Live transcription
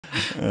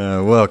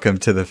Welcome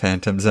to the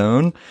Phantom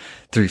Zone.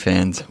 3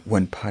 fans,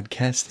 1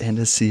 podcast, and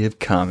a sea of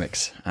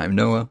comics. I'm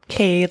Noah.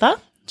 Kayla.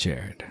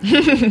 Jared.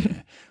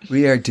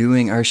 We are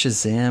doing our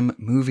Shazam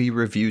movie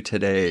review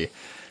today.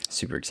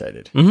 Super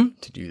excited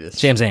to do this.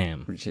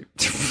 Shazam.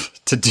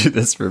 To do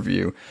this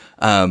review.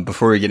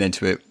 Before we get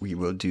into it, we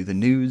will do the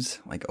news,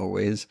 like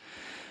always.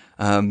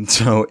 Wait.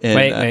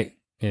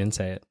 You didn't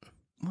say it.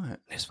 What?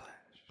 Newsflash.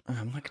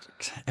 I'm like,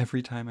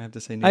 every time I have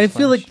to say newsflash. I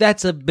feel like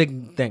that's a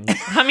big thing.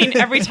 I mean,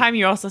 every time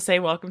you also say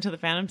welcome to the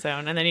Phantom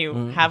Zone, and then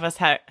you have us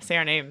say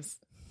our names.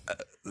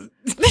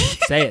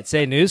 Say it.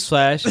 Say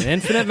newsflash, an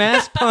infinite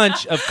mass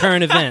punch of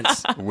current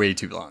events. Way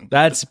too long.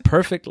 That's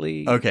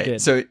perfectly okay.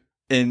 good. So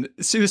in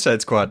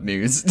Suicide Squad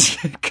news,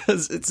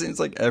 because it seems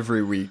like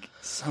every week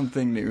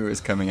something new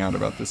is coming out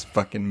about this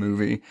fucking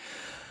movie.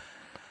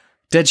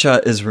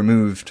 Deadshot is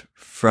removed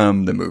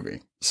from the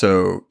movie.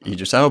 So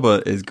Idris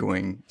Elba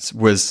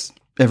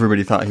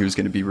everybody thought he was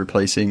going to be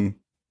replacing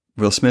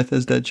Will Smith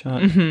as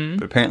Deadshot,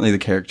 but apparently the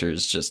character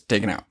is just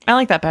taken out. I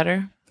like that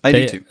better. I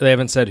do too. They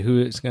haven't said who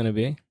it's going to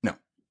be? No.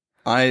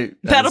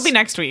 That'll be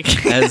next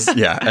week.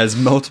 as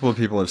multiple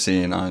people have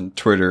seen on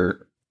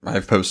Twitter,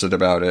 I've posted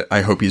about it.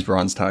 I hope he's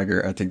Bronze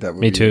Tiger. I think that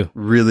would be a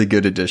really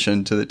good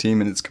addition to the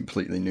team, and it's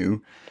completely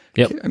new.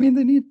 Yep. I mean,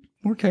 they need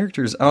more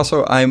characters.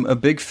 Also, I'm a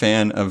big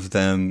fan of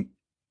them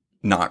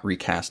not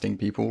recasting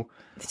people.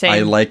 Same. I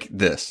like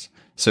this.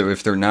 So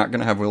if they're not going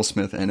to have Will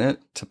Smith in it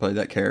to play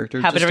that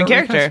character, have a different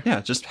character.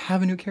 Yeah, just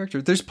have a new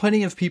character. There's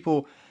plenty of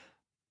people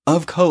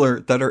of color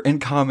that are in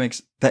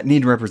comics that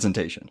need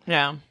representation.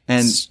 Yeah.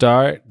 And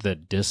start the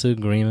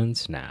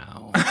disagreements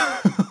now.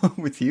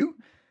 With you?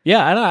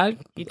 Yeah,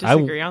 you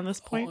disagree on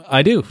this point?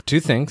 I do. 2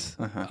 things.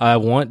 I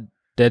want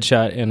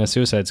Deadshot in a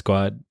Suicide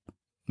Squad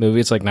movie.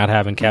 It's like not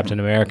having Captain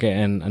America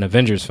in an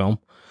Avengers film.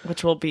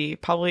 Which will be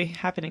probably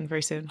happening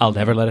very soon. I'll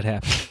never let it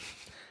happen.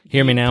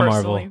 Hear me now,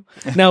 personally.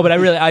 Marvel. No, but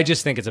I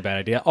just think it's a bad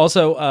idea.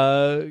 Also,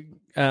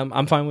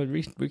 I'm fine with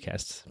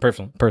recasts,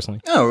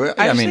 personally. Oh,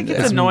 I think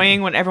it's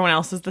annoying when everyone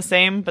else is the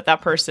same, but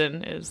that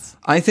person is...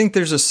 I think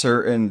there's a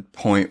certain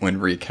point when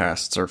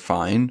recasts are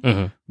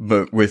fine,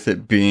 but with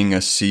it being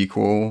a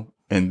sequel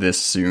and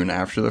this soon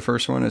after the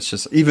first one, it's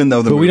just, even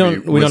though we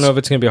don't know if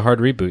it's going to be a hard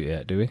reboot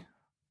yet, do we?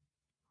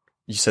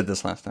 You said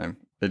this last time.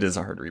 It is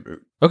a hard reboot.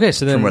 Okay,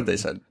 so then from what they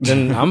said,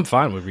 then I'm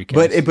fine with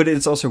recasts. But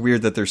it's also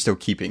weird that they're still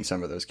keeping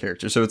some of those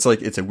characters. So it's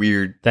like it's a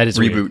weird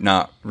reboot,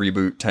 not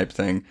reboot type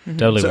thing.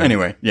 Totally. So weird.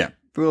 Anyway, yeah,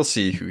 we'll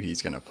see who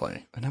he's gonna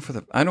play. Enough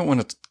of I don't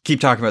want to keep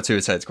talking about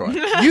Suicide Squad.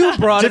 You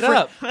brought it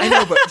up. I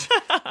know, but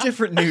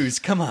different news.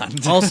 Come on.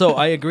 Also,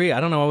 I agree. I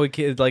don't know why we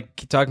keep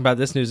talking about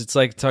this news. It's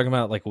like talking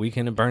about like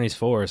Weekend at Bernie's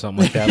 4 or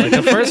something like that. Like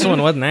the first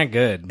one wasn't that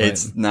good. But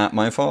it's not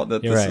my fault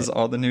that this is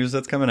all the news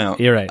that's coming out.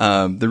 You're right.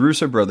 The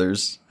Russo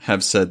brothers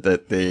have said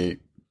that they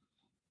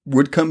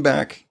would come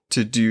back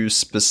to do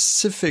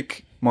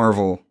specific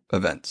Marvel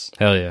events.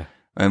 Hell yeah.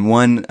 And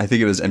one, I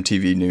think it was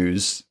MTV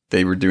News,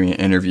 they were doing an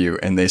interview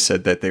and they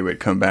said that they would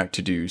come back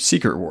to do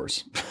Secret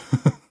Wars.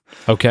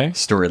 Okay.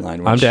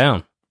 Storyline. I'm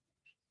down.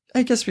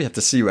 I guess we have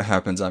to see what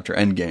happens after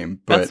Endgame.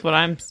 But that's what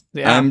I'm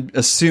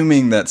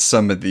assuming that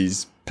some of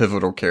these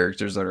pivotal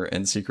characters that are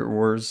in Secret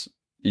Wars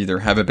either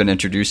haven't been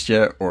introduced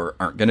yet or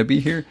aren't going to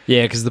be here.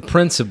 Yeah, because the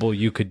principle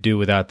you could do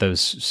without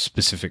those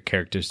specific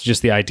characters.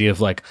 Just the idea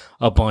of like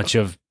a bunch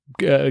of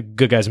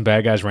good guys and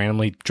bad guys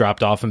randomly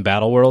dropped off in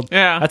Battle World.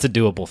 Yeah. That's a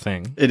doable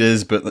thing. It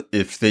is, but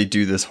if they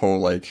do this whole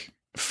like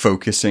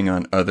focusing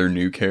on other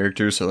new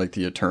characters, so like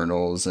the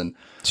Eternals and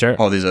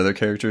all these other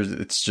characters,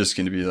 it's just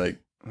going to be like,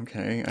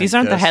 okay. These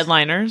aren't the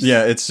headliners.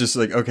 Yeah, it's just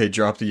like, okay,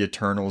 drop the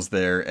Eternals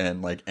there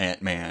and like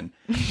Ant-Man.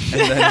 And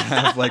then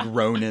have like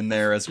Ronan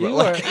there as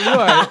well.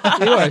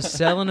 You are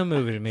selling a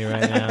movie to me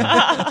right now.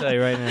 I'll tell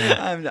you right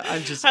now.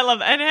 I love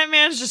that. And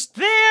Ant-Man's just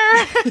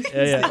there. He's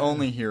the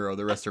only hero.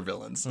 The rest are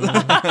villains.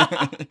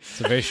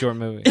 It's a very short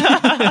movie.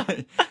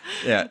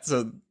 Yeah,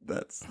 so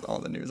that's all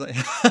the news I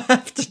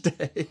have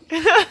today.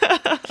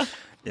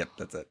 Yep,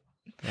 that's it.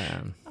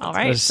 All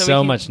right. There's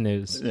so much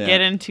news.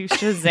 Get into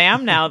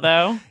Shazam now,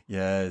 though.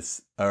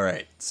 Yes. All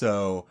right.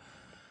 So,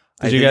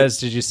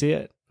 did you see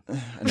it?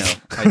 No,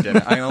 I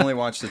didn't. I only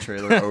watched the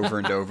trailer over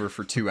and over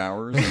for 2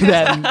 hours.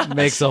 That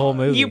makes the whole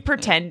movie. You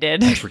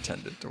pretended. I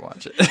pretended to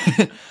watch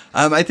it.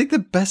 I think the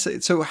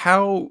best. So,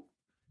 how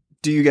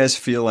do you guys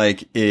feel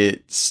like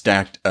it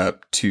stacked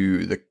up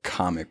to the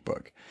comic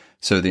book?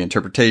 So, the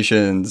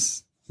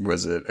interpretations.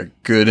 Was it a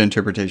good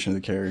interpretation of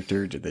the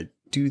character? Did they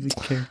do the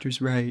characters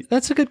right?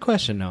 That's a good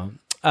question, Noah.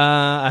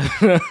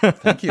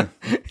 Thank you.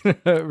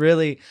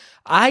 Really,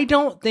 I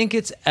don't think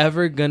it's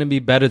ever going to be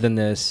better than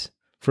this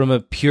from a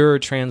pure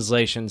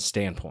translation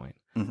standpoint.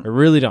 I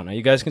really don't know.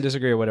 You guys can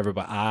disagree or whatever,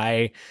 but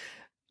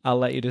I'll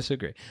let you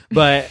disagree.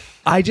 But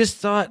I just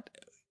thought,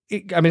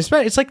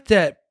 it's like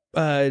that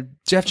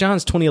Jeff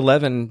Johns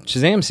 2011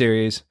 Shazam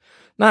series.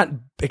 Not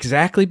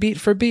exactly beat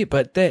for beat,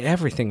 but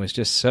everything was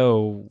just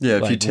so...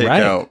 Yeah, if you take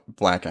out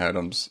Black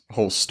Adam's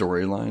whole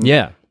storyline,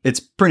 yeah, it's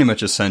pretty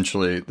much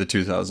essentially the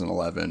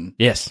 2011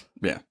 yes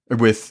Yeah,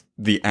 with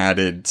the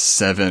added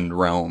 7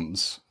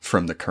 realms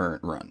from the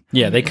current run.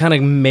 Yeah, they kind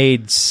of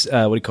made,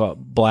 what do you call it,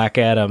 Black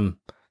Adam,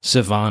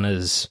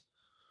 Sivana's,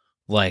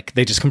 like,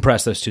 they just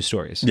compressed those 2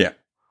 stories. Yeah,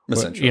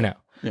 essentially. You know.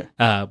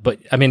 Yeah. But,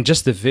 I mean,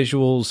 just the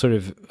visual sort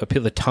of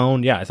appeal, the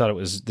tone, I thought it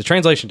was, the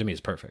translation to me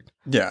is perfect.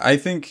 Yeah, I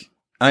think,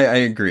 I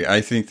agree.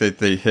 I think that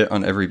they hit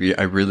on every beat.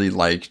 I really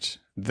liked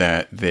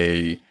that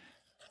they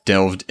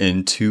delved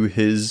into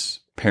his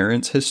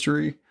parents'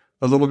 history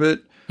a little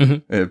bit.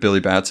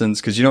 Billy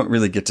Batson's, because you don't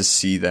really get to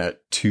see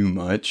that too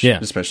much,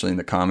 especially in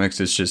the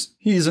comics. It's just,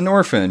 he's an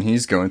orphan,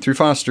 he's going through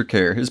foster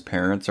care, his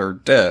parents are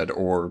dead,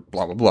 or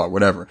blah, blah, blah,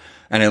 whatever.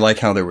 And I like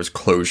how there was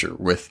closure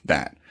with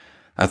that.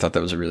 I thought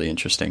that was a really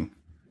interesting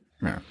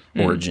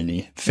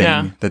origin-y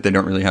thing that they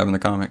don't really have in the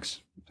comics.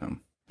 So.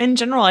 In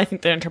general, I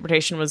think the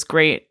interpretation was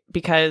great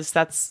because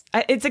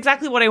it's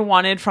exactly what I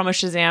wanted from a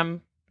Shazam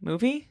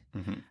movie.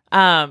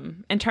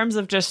 In terms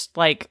of just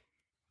like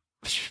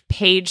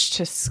page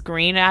to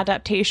screen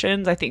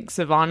adaptations, I think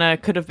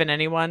Sivana could have been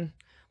anyone.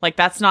 Like,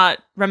 that's not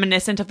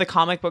reminiscent of the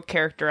comic book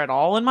character at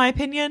all, in my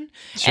opinion.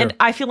 Sure. And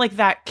I feel like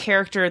that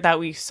character that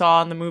we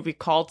saw in the movie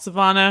called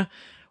Sivana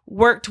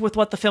worked with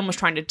what the film was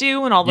trying to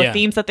do and all the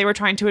themes that they were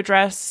trying to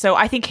address. So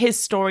I think his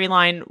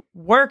storyline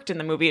worked in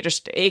the movie.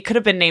 It could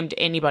have been named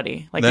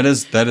anybody. Like, that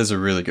is a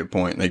really good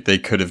point. Like, they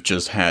could have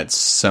just had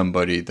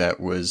somebody that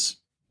was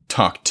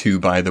talked to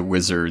by the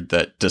wizard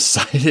that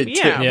decided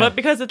to but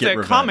because it's a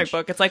revenge. comic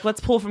book, it's like, let's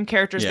pull from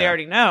characters they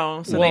already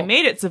know. So they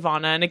made it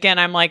Sivana. And again,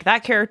 I'm like,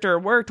 that character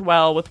worked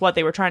well with what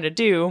they were trying to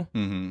do.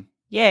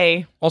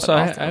 Yay. Also,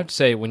 I have to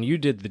say, when you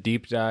did the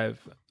deep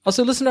dive,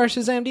 also listen to our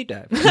Shazam deep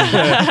dive.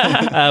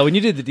 When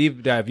you did the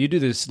deep dive, you do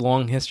this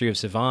long history of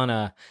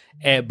Sivana,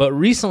 but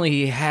recently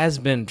he has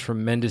been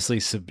tremendously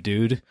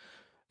subdued.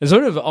 And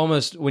sort of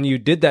almost, when you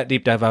did that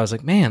deep dive, I was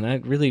like, man, I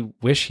really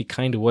wish he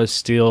kind of was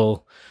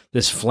still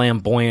this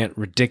flamboyant,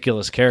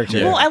 ridiculous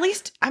character. Well, at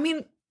least, I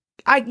mean,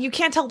 you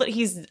can't tell that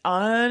he's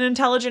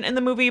unintelligent in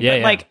the movie,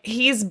 but like,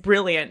 he's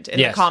brilliant in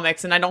the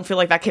comics, and I don't feel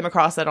like that came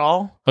across at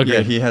all. Okay. Yeah,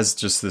 he has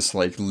just this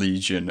like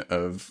legion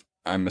of,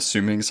 I'm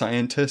assuming,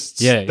 scientists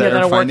that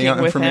are finding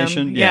out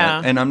information.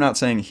 Yeah. And I'm not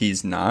saying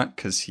he's not,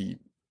 because he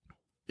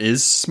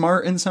is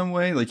smart in some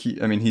way. Like,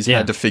 he's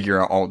had to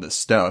figure out all this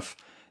stuff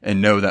and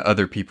know that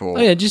other people...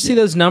 Oh, yeah. Did you see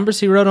those numbers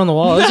he wrote on the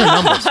wall? Those are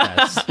numbers,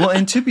 guys. Well,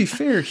 and to be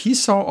fair, he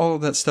saw all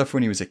of that stuff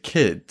when he was a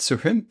kid. So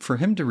for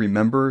him to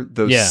remember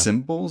those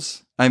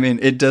symbols, I mean,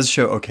 it does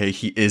show, okay,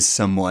 he is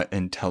somewhat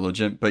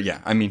intelligent. But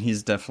yeah, I mean,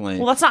 he's definitely...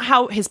 Well, that's not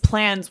how his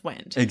plans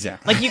went.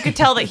 Exactly. Like, you could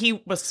tell that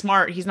he was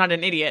smart. He's not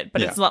an idiot.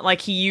 But it's not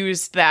like he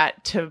used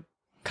that to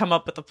come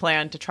up with a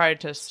plan to try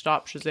to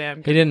stop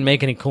Shazam. He didn't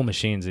make any cool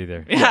machines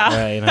either.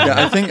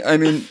 I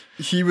mean,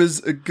 he was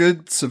a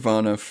good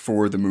Sivana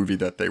for the movie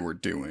that they were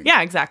doing.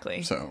 Yeah,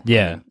 exactly. So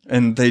yeah.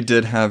 And they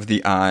did have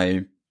the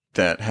eye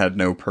that had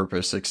no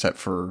purpose except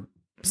for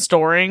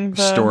storing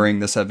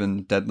the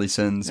 7 deadly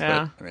sins.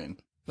 Yeah. But, I mean,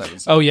 that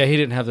was... Oh, yeah, he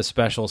didn't have the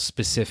special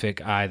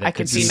specific eye that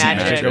could see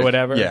magic or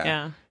whatever.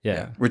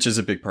 Yeah. Which is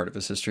a big part of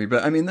his history.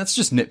 But, I mean, that's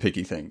just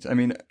nitpicky things. I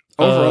mean,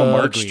 overall,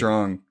 Mark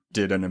Strong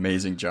did an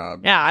amazing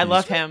job. Yeah, I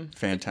love him.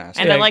 Fantastic.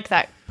 And I like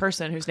that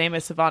person whose name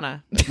is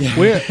Sivana.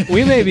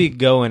 We may be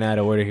going out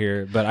of order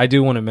here, but I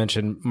do want to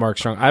mention Mark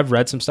Strong. I've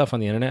read some stuff on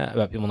the internet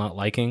about people not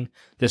liking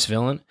this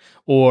villain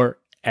or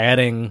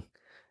adding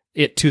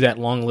it to that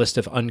long list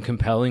of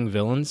uncompelling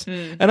villains.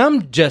 And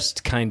I'm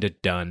just kind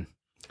of done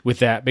with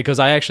that, because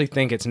I actually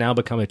think it's now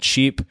become a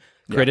cheap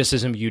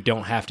criticism you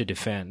don't have to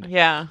defend.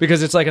 Yeah.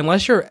 Because it's like,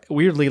 unless you're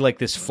weirdly like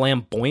this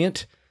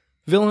flamboyant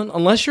villain,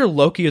 unless you're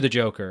Loki or the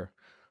Joker,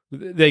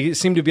 they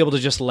seem to be able to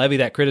just levy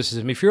that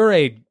criticism. If you're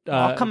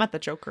I'll come at the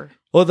Joker.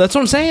 Well, that's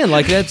what I'm saying.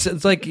 Like,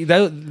 it's like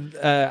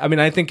that. I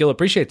mean, I think you'll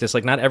appreciate this.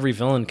 Like, not every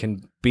villain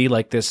can be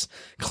like this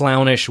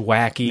clownish,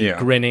 wacky,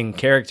 grinning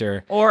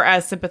character, or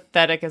as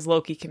sympathetic as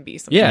Loki can be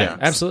sometimes. Yeah,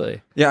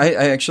 absolutely. Yeah,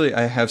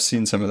 I have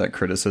seen some of that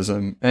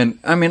criticism, and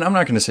I mean, I'm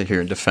not going to sit here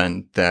and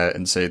defend that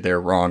and say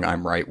they're wrong,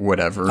 I'm right,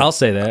 whatever. I'll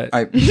say that.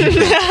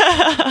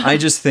 I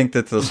just think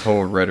that this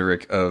whole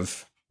rhetoric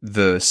of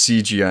the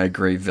CGI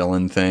gray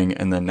villain thing,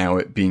 and then now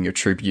it being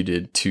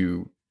attributed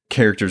to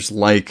characters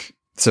like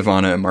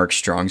Sivana and Mark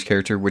Strong's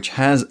character, which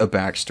has a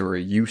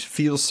backstory. You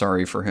feel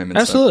sorry for him. And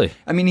absolutely.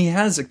 Stuff. I mean, he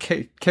has a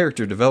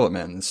character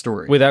development in the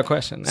story. Without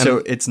question.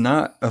 So it's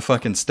not a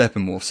fucking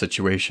Steppenwolf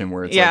situation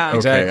where it's like, okay,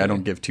 exactly. I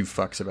don't give 2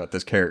 fucks about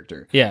this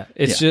character. Yeah,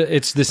 it's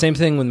the same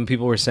thing when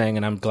people were saying,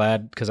 and I'm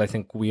glad because I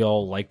think we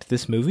all liked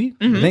this movie.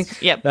 I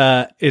think.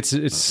 Yep. It's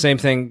the same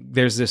thing.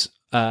 There's this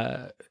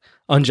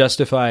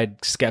unjustified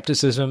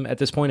skepticism at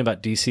this point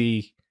about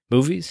DC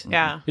movies.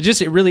 Yeah.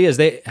 It really is.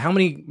 How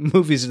many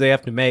movies do they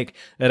have to make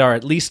that are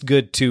at least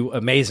good to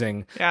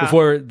amazing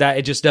before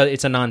that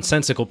it's a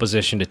nonsensical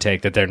position to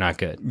take that they're not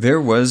good.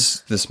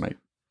 This might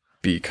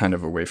be kind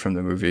of away from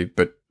the movie,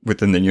 but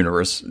within the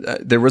universe,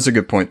 there was a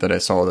good point that I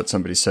saw that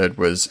somebody said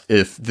was,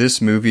 if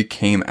this movie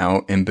came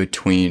out in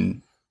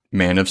between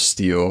Man of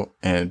Steel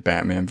and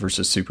Batman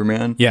versus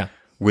Superman,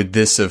 would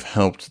this have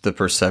helped the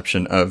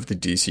perception of the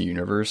DC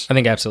universe? I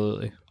think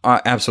absolutely.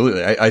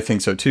 Absolutely. I think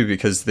so too,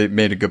 because they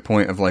made a good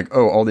point of like,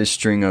 oh, all this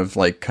string of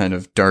like kind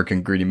of dark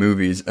and gritty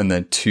movies and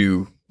then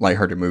 2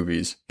 lighthearted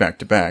movies back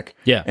to back.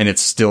 Yeah. And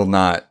it's still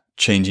not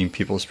changing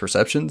people's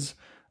perceptions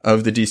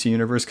of the DC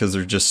universe because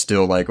they're just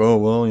still like, oh,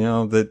 well, you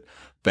know, the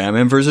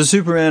Batman versus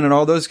Superman and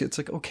all those. It's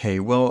like, okay,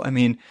 well, I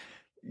mean,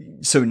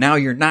 so now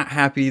you're not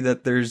happy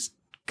that there's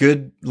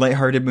good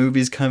lighthearted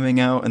movies coming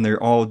out and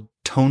they're all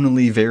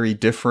tonally very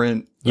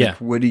different. Like, Yeah.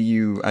 what do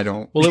you, I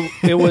don't. Well,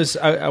 it was,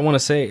 I want to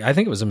say, I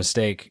think it was a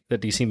mistake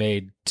that DC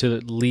made to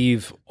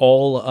leave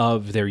all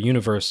of their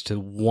universe to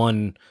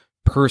one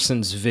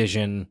person's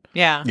vision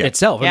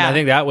itself. Yeah. And I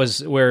think that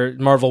was where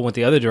Marvel went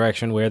the other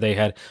direction, where they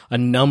had a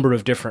number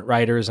of different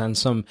writers and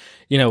some,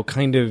 you know,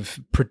 kind of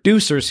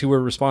producers who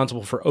were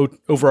responsible for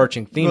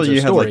overarching themes. Well, you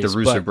or had like the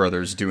stories, Russo but-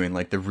 brothers doing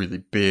like the really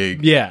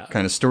big Yeah.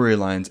 kind of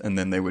storylines, and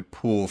then they would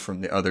pull from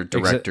the other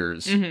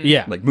directors,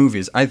 Yeah. like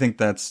movies. I think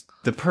that's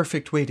the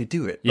perfect way to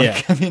do it. Yeah.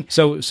 Like, I mean,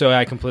 So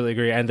I completely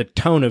agree. And the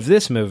tone of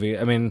this movie,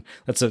 I mean,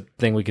 that's a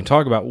thing we can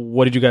talk about.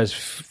 What did you guys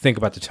think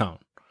about the tone?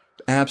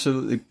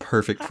 absolutely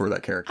perfect for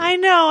that character. I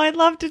know. I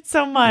loved it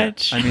so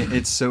much. I mean,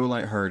 it's so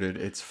lighthearted.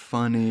 It's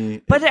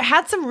funny. But it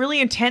had some really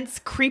intense,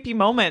 creepy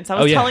moments.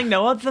 I was yeah. telling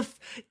Noah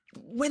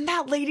when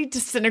that lady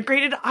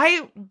disintegrated,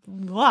 I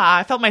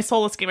felt my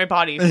soul escape my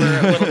body for a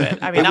little bit.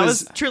 I mean, that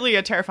was truly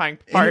a terrifying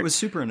part. And it was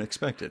super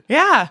unexpected.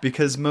 Yeah.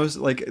 Because most,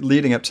 like,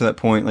 leading up to that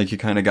point, like, you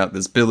kind of got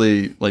this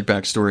Billy, like,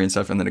 backstory and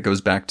stuff, and then it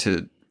goes back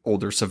to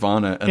older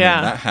Savannah, and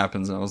then that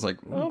happens, and I was like,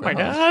 oh my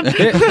God.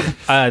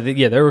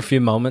 There were a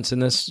few moments in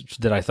this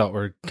that I thought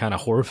were kind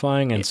of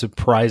horrifying and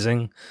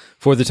surprising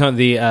for the tone.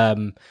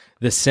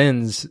 The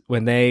sins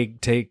when they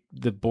take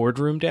the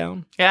boardroom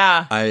down.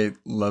 Yeah. I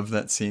love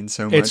that scene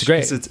so much. It's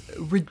great. 'Cause it's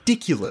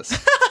ridiculous.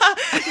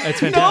 It's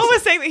fantastic. Noah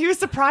was saying that he was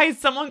surprised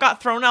someone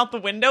got thrown out the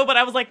window, but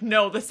I was like,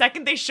 no, the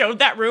second they showed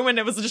that room and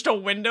it was just a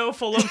window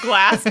full of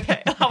glass,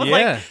 I was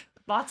like,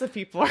 lots of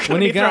people are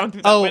going to be thrown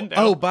through that window.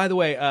 Oh, by the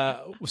way,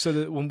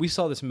 when we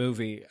saw this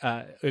movie,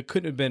 it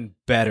couldn't have been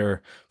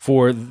better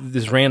for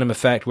this random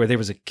effect where there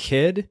was a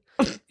kid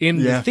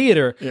in the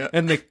theater,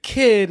 and the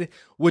kid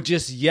would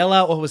just yell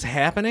out what was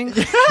happening,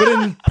 but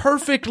in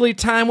perfectly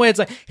timed way. It's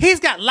like,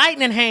 he's got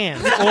lightning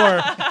hands,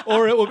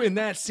 or it would, in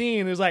that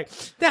scene, it was like,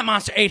 that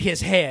monster ate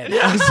his head.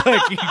 I was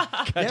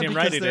like, goddamn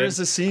right, it there's is.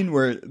 a scene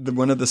where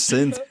one of the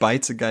sins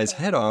bites a guy's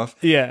head off,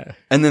 Yeah.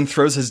 and then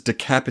throws his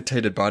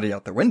decapitated body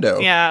out the window.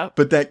 Yeah.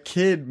 But that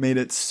kid made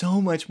it so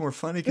much more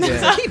funny because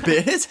he's like, he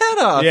bit his head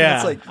off. Yeah.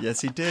 And it's like,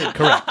 yes, he did.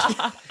 Correct.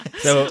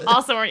 So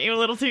Also, aren't you a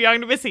little too young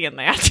to be seeing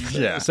that?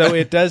 Yeah. So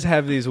it does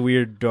have these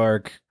weird,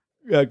 dark,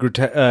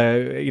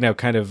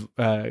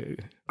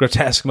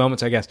 grotesque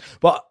moments, I guess.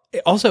 But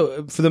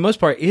also, for the most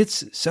part,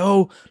 it's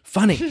so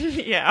funny.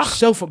 Yeah.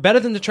 So better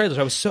than the trailers.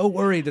 I was so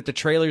worried that the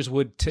trailers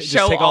would just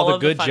Show take all the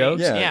of the good funny-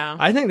 jokes. Yeah.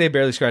 I think they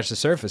barely scratched the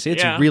surface.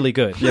 It's Yeah. really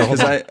good. Yeah,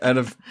 because out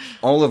of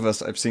all of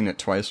us, I've seen it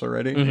twice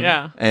already.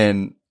 Yeah.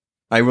 And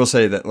I will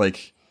say that,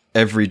 like,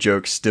 every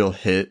joke still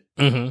hit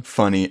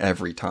funny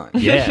every time.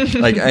 Yeah.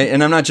 Like,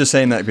 and I'm not just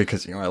saying that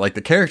because, I like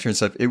the character and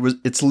stuff.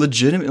 It's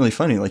legitimately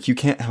funny. Like, you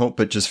can't help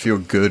but just feel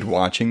good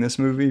watching this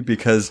movie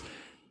because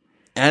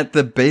at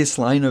the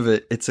baseline of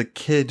it, it's a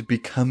kid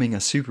becoming a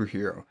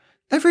superhero.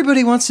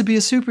 Everybody wants to be a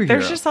superhero.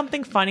 There's just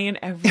something funny in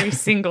every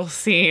single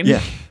scene.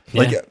 Yeah.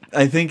 Like,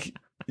 I think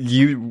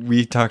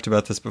we talked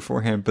about this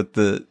beforehand, but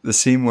the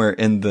scene where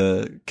in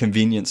the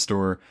convenience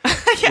store,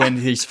 when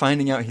he's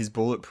finding out he's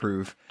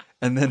bulletproof,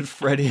 and then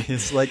Freddy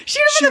is like,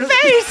 Shoot him in the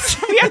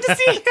face! We have to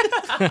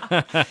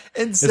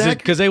see. And Zach,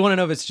 Because they want to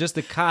know if it's just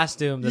the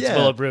costume that's Yeah.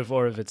 bulletproof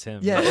or if it's him.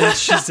 yeah, and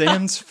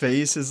Shazam's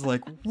face is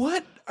like,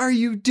 what are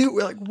you doing?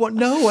 Like, what?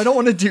 No, I don't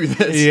want to do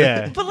this.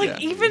 Yeah.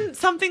 But even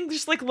something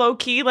just like low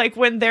key, like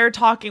when they're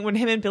talking, when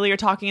him and Billy are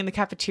talking in the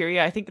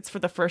cafeteria, I think it's for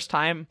the first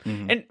time,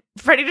 and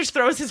Freddy just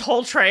throws his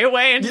whole tray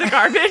away into the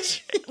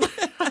garbage.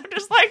 I'm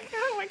just like,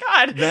 oh my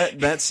god.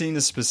 That scene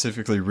is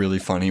specifically really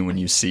funny when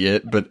you see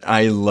it, but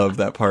I love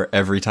that part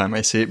every time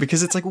I see it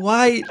because it's like,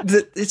 why?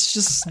 It's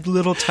just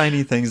little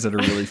tiny things that are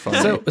really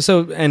funny.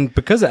 So, and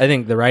because I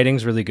think the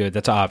writing's really good,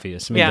 that's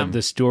obvious. I mean,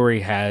 the story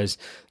has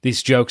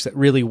these jokes that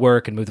really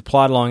work and move the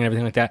plot along and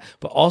everything like that,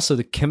 but also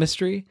the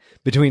chemistry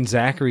between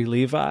Zachary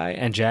Levi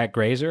and Jack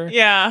Grazer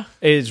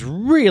is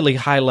really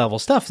high level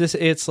stuff.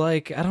 It's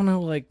like, I don't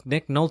know, like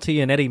Nick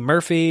Nolte and Eddie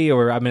Murphy,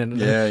 or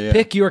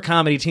pick your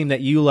comedy team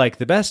that you like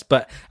the best,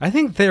 but I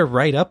think they're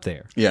right up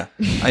there. Yeah.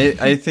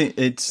 I think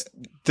it's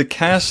the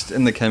cast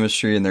and the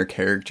chemistry and their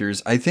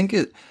characters.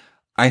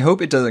 I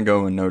hope it doesn't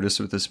go unnoticed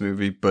with this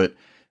movie, but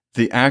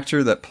the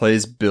actor that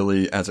plays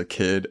Billy as a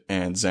kid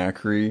and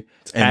Zachary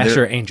and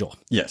Asher Angel.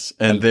 Yes.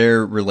 And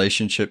their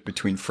relationship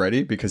between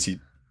Freddy, because he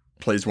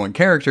plays one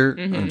character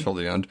until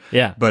the end.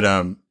 Yeah. But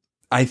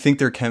I think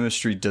their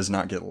chemistry does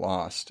not get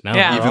lost. No,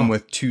 Yeah. Even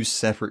with two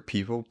separate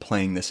people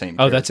playing the same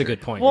Oh, that's a character.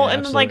 good point. Well, Yeah,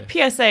 and absolutely. like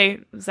PSA,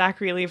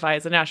 Zachary Levi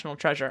is a national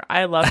treasure.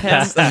 I love him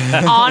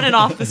on and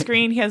off the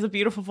screen. He has a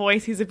beautiful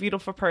voice. He's a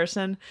beautiful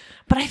person.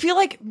 But I feel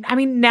like, I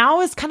mean, now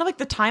is kind of like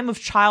the time of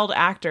child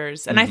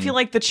actors. And I feel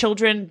like the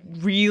children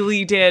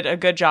really did a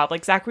good job.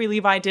 Like Zachary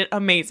Levi did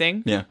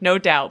amazing. Yeah. No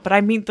doubt. But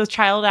I mean, the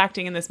child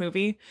acting in this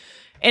movie,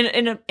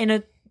 in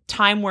a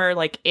time where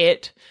like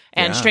It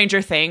and Yeah.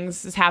 Stranger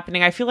Things is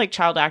happening, I feel like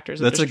child actors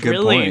are That's a just good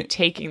really point.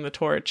 taking the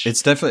torch.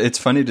 It's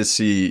funny to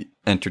see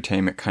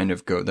entertainment kind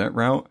of go that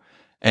route.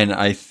 And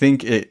I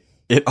think it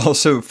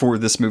also, for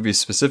this movie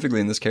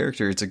specifically, in this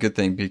character, it's a good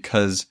thing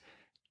because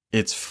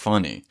it's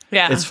funny.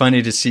 Yeah. It's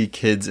funny to see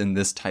kids in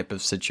this type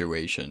of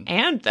situation.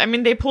 And I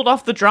mean, they pulled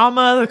off the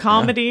drama, the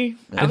comedy.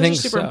 I was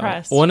just super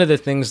impressed. One of the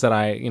things that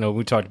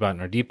we talked about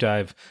in our deep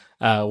dive,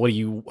 what do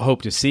you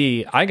hope to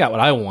see? I got what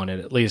I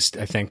wanted, at least,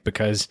 I think,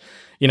 because,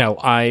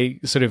 I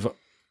sort of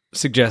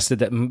suggested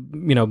that,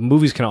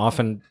 movies can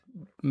often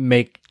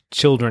make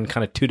children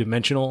kind of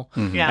two-dimensional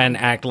Yeah. and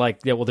act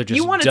like, they're just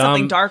You wanted dumb.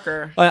 something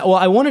darker. Well,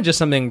 I wanted just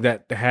something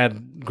that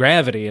had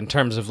gravity in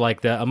terms of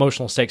like the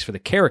emotional stakes for the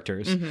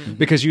characters,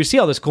 because you see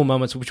all those cool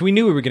moments, which we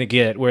knew we were going to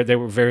get, where they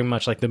were very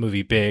much like the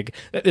movie Big.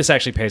 This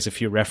actually pays a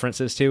few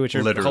references to, which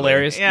are Literally.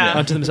 hilarious Yeah.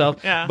 unto themselves.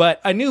 Yeah.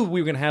 But I knew we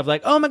were going to have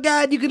like, oh my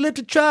God, you could lift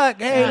a truck.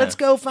 Hey, let's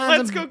go find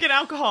Let's some go get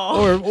alcohol.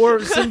 or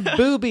some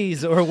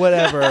boobies or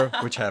whatever.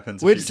 Which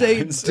happens a Which few they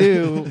times.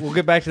 do. We'll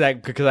get back to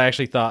that because I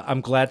actually thought I'm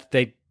glad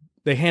that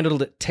they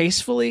handled it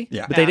tastefully,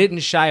 Yeah. but they Yeah. didn't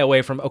shy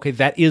away from, okay,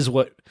 that is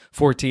what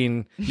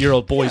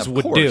 14-year-old boys of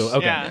would course. do.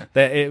 Okay,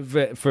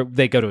 Yeah.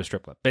 they go to a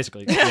strip club,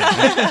 basically.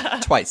 Yeah,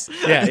 Twice.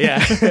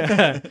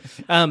 yeah.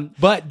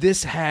 But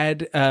this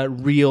had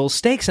real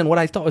stakes, and what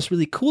I thought was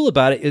really cool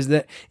about it is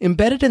that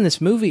embedded in this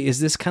movie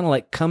is this kind of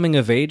like coming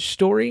of age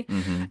story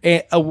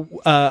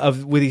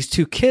of with these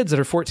two kids that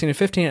are 14 and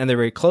 15, and they're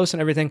very close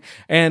and everything.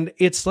 And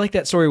it's like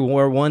that story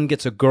where one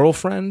gets a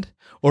girlfriend,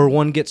 or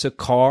one gets a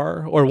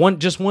car, or one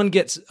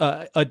gets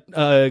a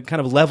kind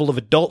of level of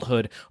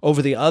adulthood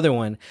over the other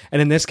one.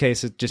 And in this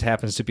case, it just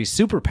happens to be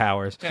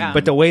superpowers. Yeah.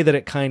 But the way that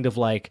it kind of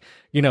like,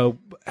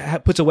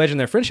 puts a wedge in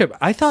their friendship,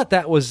 I thought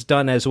that was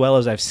done as well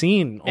as I've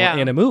seen Yeah.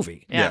 in a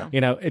movie. Yeah.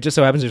 It just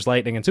so happens there's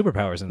lightning and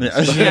superpowers in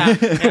this. Yeah.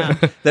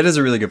 Yeah. That is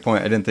a really good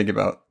point. I didn't think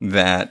about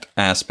that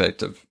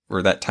aspect of,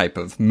 or that type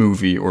of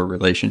movie or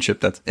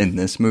relationship that's in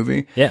this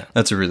movie. Yeah.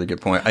 That's a really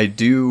good point.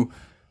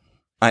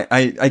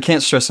 I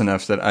can't stress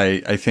enough that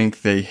I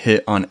think they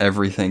hit on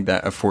everything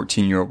that a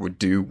 14-year-old would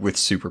do with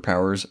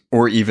superpowers,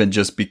 or even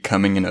just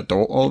becoming an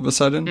adult all of a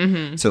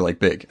sudden. So like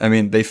Big. I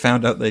mean, they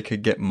found out they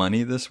could get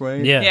money this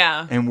way. Yeah.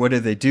 Yeah. And what do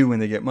they do when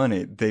they get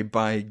money? They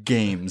buy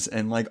games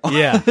and like all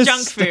Yeah. this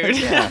Junk stuff. food.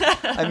 Yeah.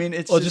 I mean,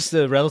 it's Well, just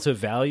the relative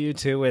value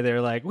too, where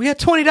they're like, we had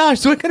 $20,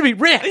 so we're gonna be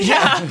rich.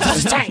 Yeah. This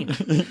is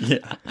insane.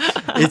 yeah.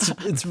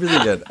 It's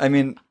really good. I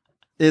mean,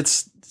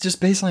 it's just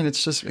baseline.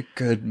 It's just a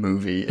good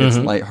movie. It's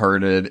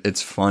lighthearted.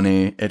 It's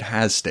funny. It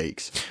has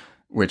stakes,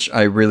 which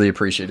I really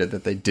appreciated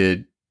that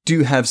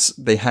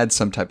they had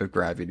some type of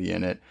gravity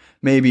in it.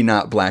 Maybe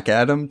not Black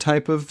Adam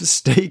type of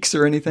stakes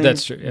or anything.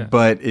 That's true, yeah.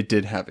 But it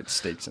did have its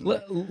stakes in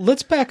it.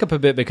 Let's back up a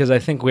bit because I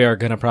think we are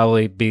going to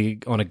probably be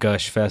on a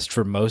gush fest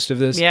for most of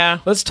this. Yeah.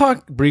 Let's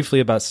talk briefly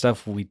about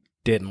stuff we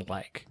didn't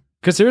like.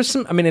 Because there's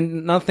some, I mean,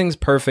 and nothing's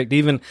perfect,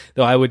 even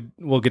though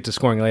we'll get to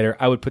scoring later,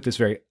 I would put this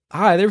very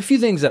high. There are a few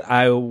things that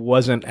I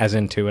wasn't as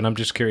into, and I'm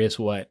just curious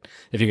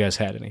if you guys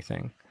had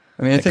anything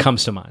I mean, I that think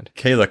comes to mind.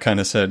 Kayla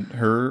kind of said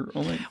her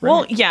only.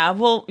 Well, yeah.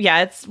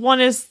 It's one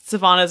is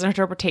Savannah's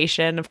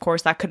interpretation. Of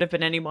course, that could have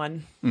been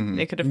anyone.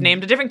 They could have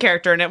named a different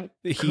character, and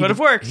it could have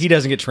worked. He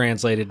doesn't get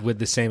translated with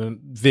the same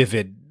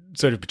vivid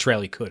sort of betrayal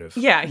he could have.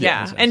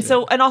 Yeah.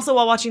 And also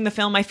while watching the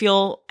film, I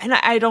feel, and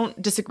I don't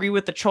disagree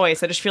with the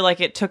choice. I just feel like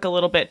it took a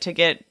little bit to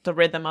get the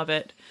rhythm of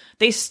it.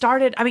 They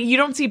started, I mean, you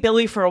don't see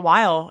Billy for a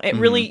while. It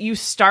really, you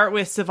start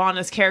with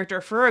Savannah's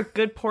character for a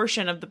good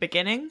portion of the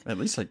beginning. At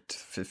least like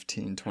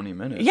 15, 20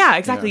 minutes. Yeah,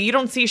 exactly. You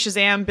don't see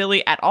Shazam,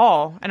 Billy at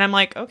all. And I'm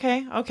like,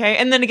 okay.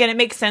 And then again, it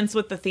makes sense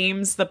with the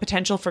themes, the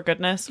potential for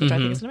goodness, which I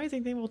think is an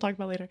amazing thing we'll talk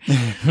about later.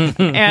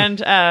 And,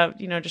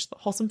 just the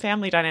wholesome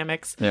family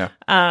dynamics. Yeah.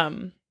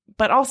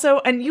 But also,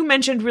 and you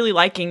mentioned really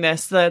liking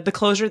this, the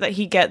closure that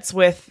he gets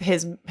with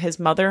his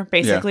mother,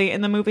 basically,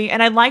 in the movie.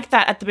 And I like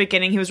that at the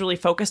beginning, he was really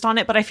focused on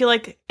it. But I feel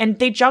like, and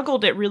they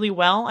juggled it really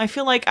well. I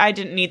feel like I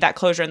didn't need that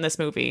closure in this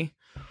movie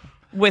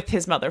with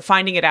his mother,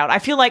 finding it out. I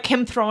feel like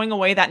him throwing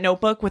away that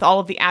notebook with all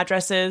of the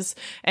addresses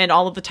and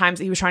all of the times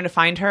that he was trying to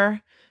find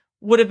her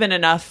would have been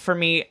enough for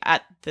me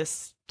at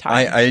this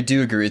time. I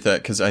do agree with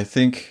that because I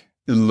think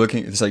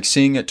it's like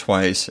seeing it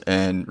twice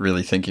and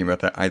really thinking about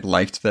that. I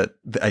liked that.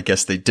 I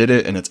guess they did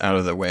it and it's out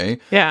of the way.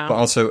 Yeah. But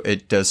also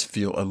it does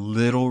feel a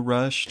little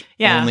rushed.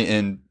 Yeah.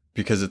 Only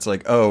because it's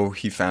like, oh,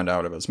 he found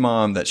out of his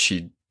mom that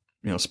she,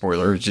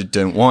 spoiler, she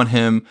didn't want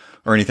him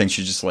or anything.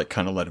 She just like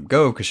kind of let him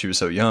go because she was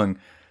so young.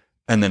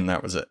 And then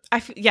that was it.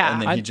 Yeah.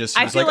 And then he just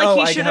I was feel like, like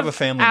oh, he I can have a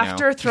family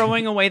after now.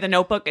 throwing away the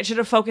Notebook, it should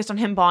have focused on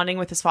him bonding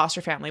with his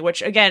foster family,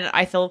 which, again,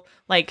 I feel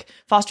like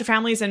foster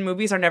families in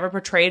movies are never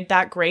portrayed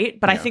that great,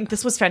 but I think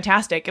this was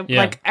fantastic.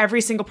 Like, every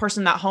single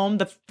person in that home,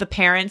 the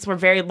parents were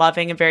very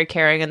loving and very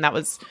caring, and that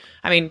was,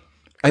 I mean,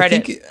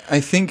 credit. I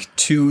think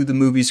to the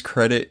movie's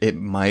credit, it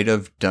might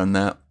have done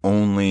that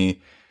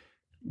only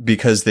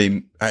because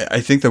I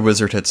think the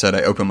wizard had said,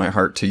 I open my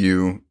heart to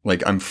you,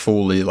 like, I'm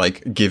fully,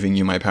 like, giving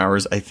you my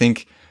powers. I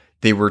think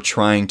they were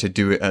trying to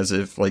do it as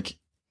if, like,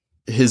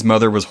 his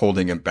mother was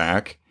holding him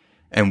back,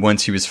 and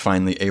once he was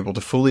finally able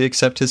to fully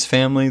accept his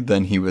family,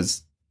 then he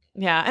was,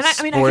 yeah. And I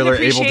can spoiler, able to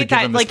appreciate give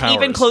that, him his like,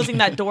 even powers. closing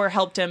that door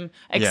helped him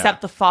accept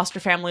the foster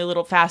family a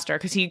little faster,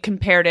 because he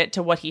compared it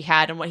to what he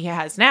had and what he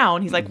has now,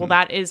 and he's like, well,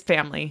 that is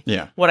family,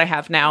 what I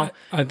have now.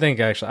 I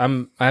think,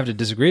 actually, I have to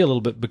disagree a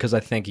little bit, because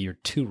I think you're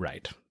too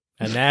right.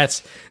 And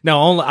that's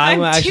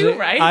I'm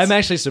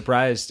actually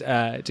surprised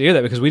to hear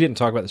that, because we didn't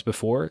talk about this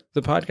before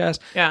the podcast.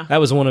 Yeah, that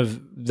was one of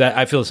that.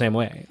 I feel the same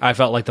way. I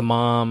felt like the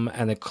mom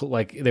and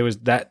there was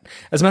that.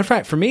 As a matter of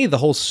fact, for me, the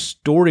whole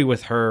story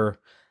with her,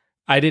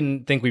 I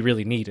didn't think we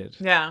really needed.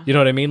 Yeah, you know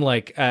what I mean.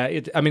 Like,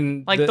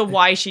 the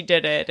why she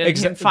did it and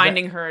him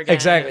finding her again.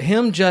 Exactly,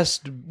 him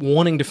just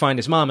wanting to find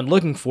his mom and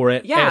looking for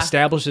it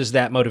establishes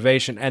that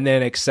motivation, and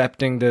then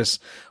accepting this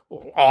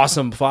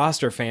awesome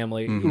foster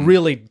family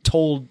really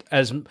told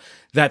as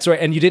that's right.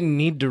 And you didn't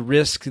need to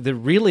risk the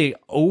really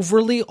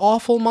overly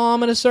awful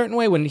mom in a certain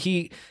way. When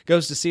he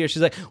goes to see her,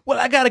 she's like, well,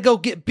 I gotta go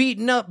get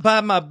beaten up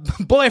by my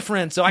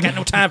boyfriend, so I got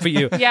no time for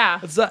you. Yeah,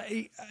 it's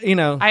you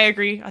know, I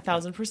agree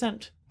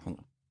 1,000%.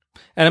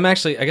 And I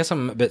guess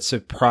I'm a bit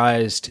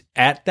surprised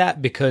at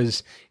that,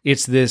 because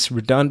it's this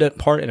redundant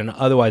part in an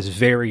otherwise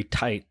very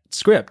tight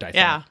script, I think.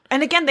 Yeah.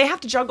 And again, they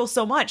have to juggle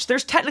so much.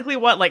 There's technically,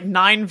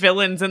 9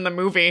 villains in the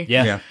movie?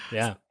 Yeah.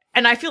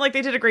 And I feel like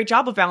they did a great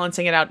job of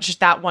balancing it out, just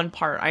that one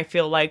part. I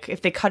feel like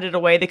if they cut it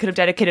away, they could have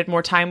dedicated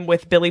more time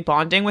with Billy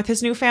bonding with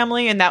his new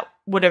family, and that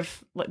would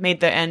have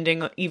made the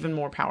ending even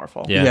more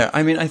powerful. Yeah,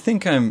 I mean,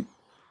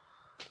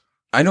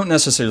 I don't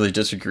necessarily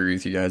disagree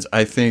with you guys.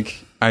 I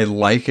think I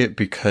like it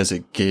because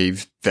it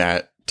gave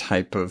that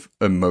type of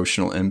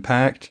emotional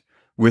impact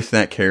with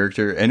that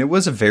character, and it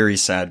was a very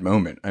sad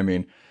moment. I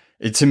mean,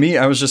 to me,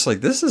 I was just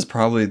like, this is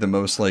probably the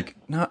most, like,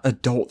 not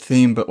adult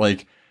theme, but,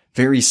 like,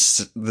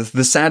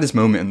 the saddest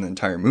moment in the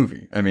entire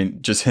movie. I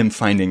mean, just him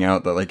finding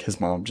out that, like, his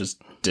mom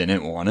just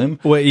didn't want him.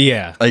 Well,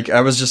 yeah. Like,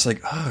 I was just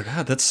like, oh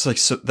god, that's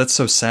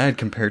so sad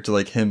compared to,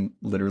 like, him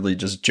literally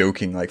just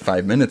joking like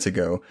 5 minutes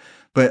ago.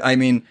 But I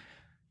mean,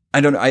 I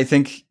don't know. I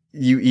think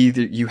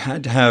you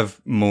had to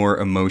have more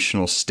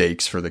emotional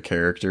stakes for the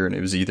character, and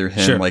it was either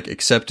him like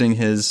accepting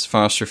his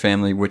foster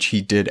family, which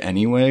he did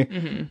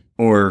anyway,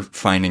 or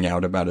finding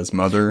out about his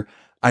mother.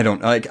 I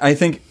don't like. I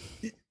think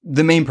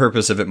the main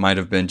purpose of it might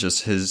have been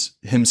just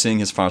him seeing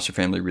his foster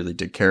family really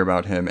did care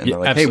about him, and they're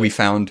like, absolutely.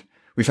 Hey,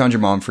 we found your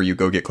mom for you.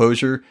 Go get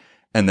closure.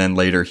 And then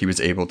later he was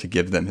able to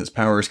give them his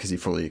powers because he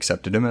fully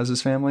accepted him as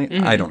his family.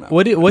 I don't know.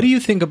 What do you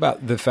think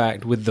about the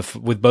fact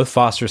with both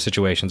foster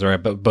situations, or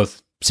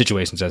both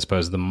situations, I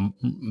suppose, the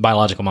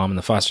biological mom and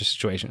the foster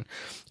situation?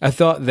 I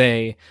thought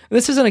this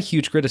isn't a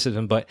huge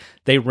criticism, but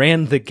they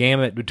ran the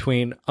gamut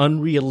between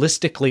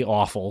unrealistically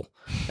awful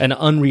and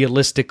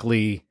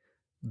unrealistically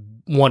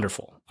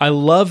wonderful. I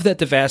love that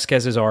the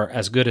Vasquezes are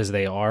as good as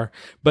they are,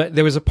 but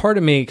there was a part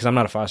of me, because I'm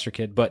not a foster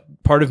kid, but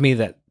part of me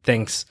that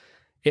thinks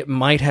it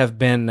might have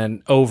been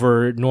an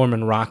over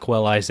Norman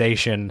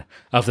Rockwellization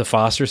of the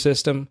foster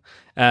system.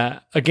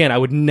 Again,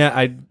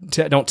 I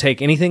don't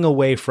take anything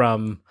away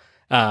from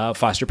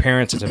foster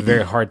parents. It's a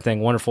very hard thing,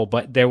 wonderful.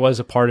 But there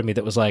was a part of me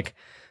that was like,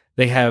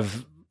 they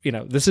have,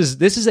 this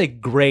is a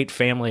great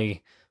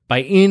family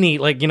by any,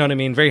 like, you know what I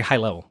mean? Very high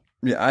level.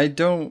 Yeah, I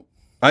don't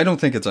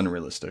think it's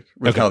unrealistic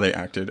with how they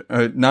acted.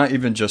 Not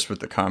even just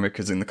with the comic,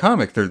 because in the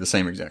comic they're the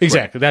same exact way.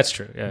 Exactly, that's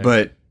true. Yeah.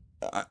 But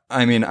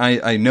I mean,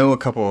 I know a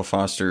couple of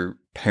foster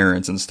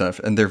parents and stuff,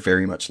 and they're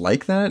very much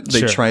like that.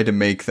 They try to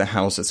make the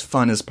house as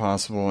fun as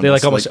possible. And they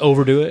like almost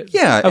overdo it?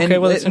 Yeah. Okay,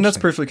 and that's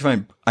perfectly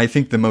fine. I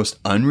think the most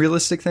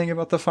unrealistic thing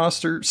about the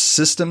foster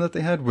system that they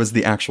had was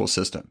the actual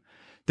system.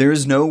 There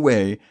is no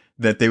way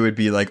that they would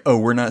be like, oh,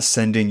 we're not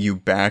sending you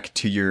back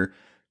to your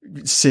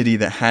city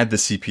that had the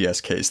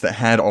CPS case, that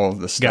had all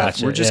of the stuff.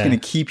 Gotcha, we're just going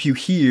to keep you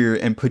here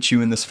and put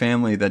you in this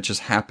family that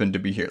just happened to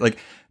be here. Like,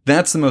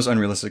 that's the most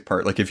unrealistic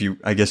part. Like,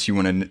 I guess you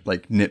want to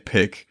like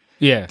nitpick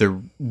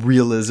the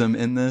realism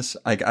in this.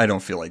 I don't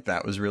feel like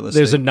that was realistic.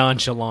 There's a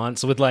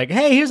nonchalance with like,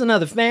 hey, here's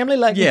another family,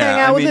 like, you hang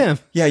out with them.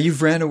 Yeah,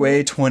 you've ran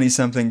away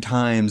 20-something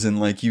times, and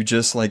like you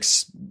just like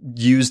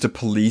used a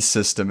police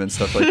system and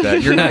stuff like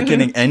that. You're not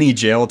getting any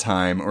jail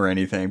time or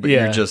anything, but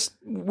you're just,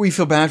 we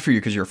feel bad for you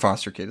because you're a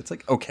foster kid. It's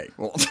like, okay,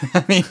 well,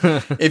 I mean,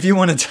 if you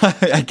want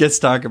to,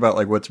 talk about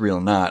like what's real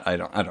or not, I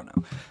don't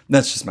know.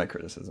 That's just my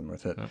criticism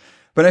with it.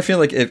 But I feel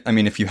like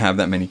if you have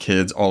that many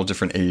kids, all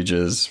different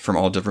ages, from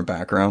all different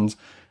backgrounds,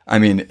 I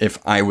mean, if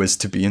I was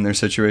to be in their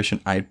situation,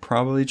 I'd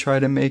probably try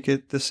to make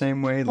it the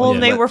same way. Well,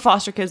 Like, they were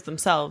foster kids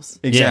themselves.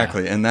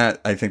 Exactly. And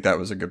I think that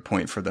was a good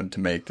point for them to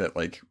make, that,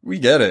 like, we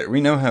get it. We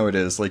know how it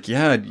is. Like,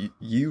 yeah,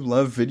 you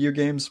love video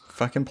games,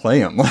 fucking play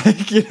them.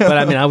 Like, you know. But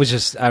I mean,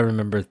 I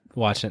remember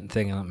watching it and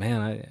thinking, oh,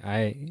 man,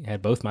 I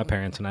had both my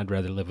parents and I'd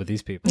rather live with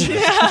these people.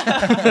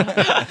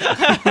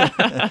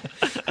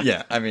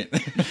 Yeah, I mean,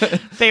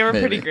 they were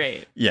pretty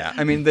great. Yeah,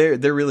 I mean,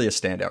 they're really a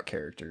standout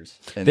characters.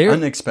 And The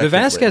unexpected.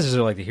 Vasquezes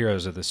are like the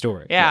heroes of the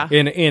story. Yeah.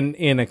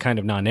 In a kind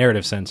of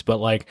non-narrative sense, but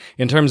like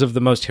in terms of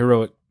the most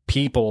heroic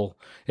people,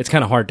 it's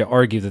kind of hard to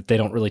argue that they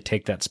don't really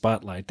take that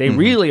spotlight. They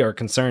really are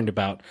concerned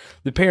about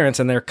the parents,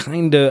 and they're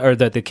kind of, or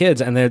the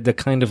kids, and they're the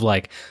kind of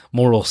like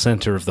moral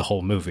center of the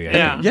whole movie.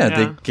 I think.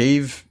 They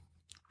gave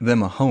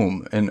them a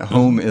home, and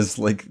home is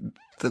like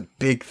the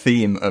big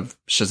theme of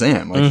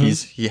Shazam. Like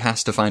he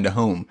has to find a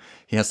home.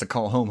 He has to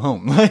call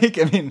home. Like,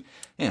 I mean,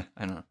 yeah,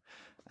 I don't know.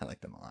 I like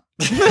them a lot.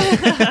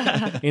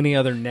 Any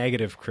other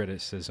negative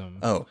criticism?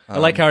 Oh, I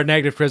like how our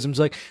negative criticism's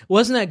like,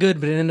 wasn't that good,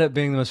 but it ended up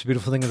being the most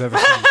beautiful thing I've ever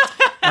seen.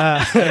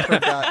 I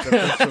forgot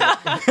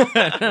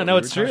that No,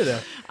 it's true though.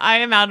 I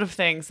am out of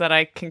things that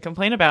I can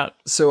complain about.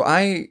 So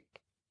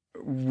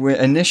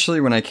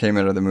initially when I came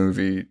out of the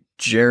movie,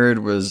 Jared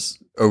was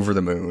over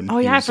the moon. Oh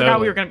yeah, I forgot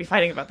we were going to be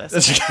fighting about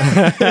this.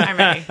 Okay. I'm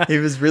ready. He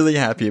was really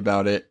happy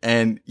about it,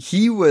 and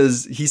he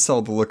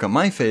saw the look on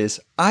my face.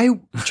 I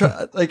want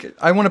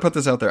to put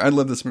this out there. I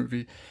love this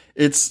movie.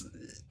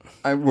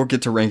 I will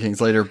get to rankings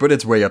later, but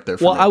it's way up there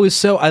for me.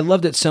 I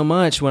loved it so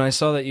much. When I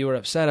saw that you were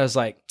upset, I was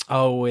like,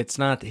 oh, it's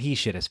not that he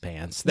shit his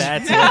pants.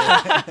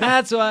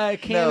 That's why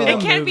it can't be the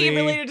It can't movie. be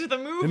related to the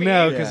movie.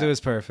 No, because it was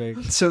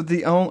perfect. So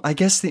I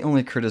guess the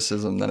only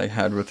criticism that I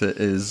had with it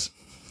is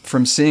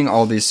from seeing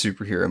all these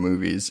superhero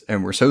movies,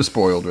 and we're so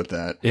spoiled with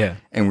that. Yeah.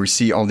 And we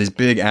see all these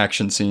big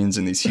action scenes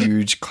and these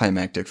huge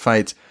climactic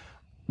fights.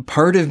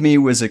 Part of me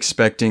was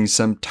expecting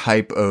some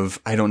type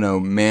of, I don't know,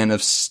 Man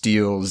of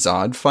Steel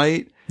Zod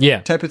fight. Yeah.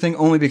 Type of thing,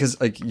 only because,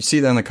 like, you see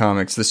that in the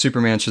comics, the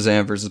Superman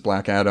Shazam versus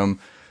Black Adam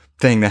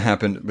thing that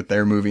happened with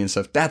their movie and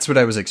stuff. That's what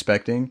I was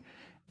expecting.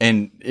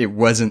 And it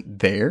wasn't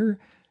there.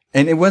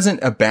 And it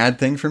wasn't a bad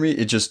thing for me.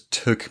 It just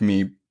took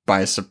me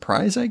by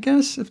surprise, I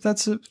guess, if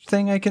that's a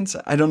thing I can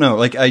say. I don't know.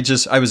 Like, I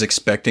was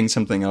expecting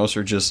something else,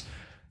 or just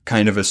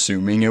kind of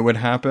assuming it would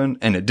happen,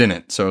 and it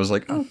didn't. So I was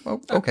like,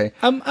 oh okay.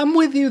 I'm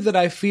with you that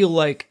I feel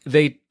like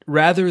they,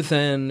 rather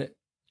than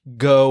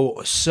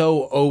go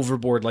so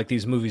overboard like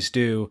these movies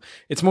do,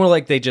 it's more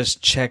like they just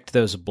checked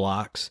those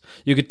blocks.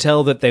 You could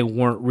tell that they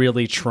weren't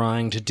really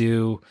trying to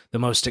do the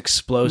most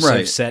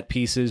explosive set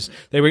pieces.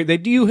 They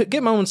do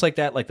get moments like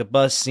that, like the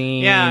bus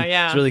scene.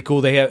 Yeah. It's really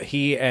cool.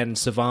 He and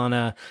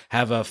Savannah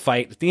have a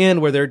fight at the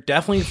end where they're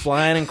definitely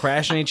flying and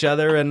crashing each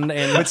other, and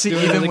but see,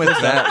 even really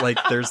with that, like,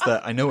 there's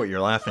that, I know what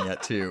you're laughing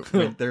at too.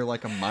 When they're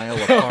like a mile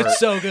apart. It's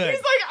so good.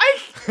 He's like,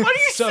 what are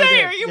you So saying?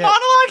 good. Are you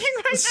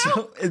monologuing right now?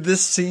 So,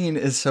 this scene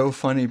is so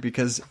funny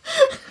because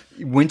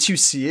once you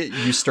see it,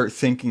 you start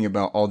thinking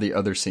about all the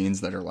other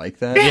scenes that are like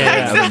that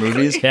in other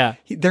movies. Yeah.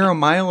 They're a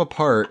mile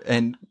apart,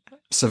 and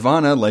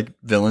Savannah, like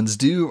villains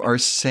do, are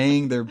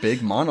saying their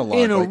big monologue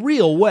in a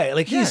real way.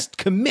 Like, he's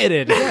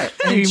committed. Yeah,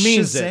 and He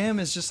means it. Shazam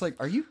is just like,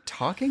 are you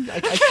talking? I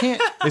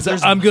can't.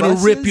 I'm going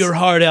to rip your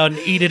heart out and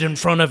eat it in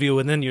front of you,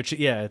 and then you're...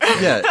 Yeah,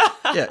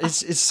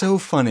 it's so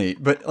funny.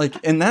 But, like,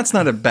 and that's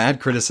not a bad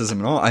criticism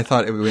at all. I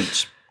thought it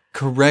went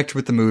correct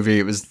with the movie.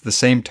 It was the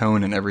same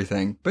tone and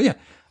everything. But yeah,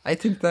 I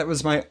think that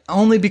was my...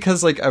 Only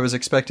because, like, I was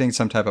expecting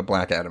some type of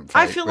Black Adam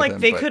fight. I feel like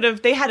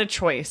they had a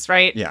choice,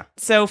 right? Yeah.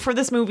 So for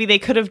this movie, they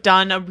could have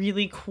done a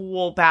really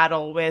cool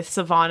battle with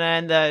Savannah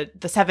and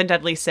the Seven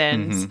Deadly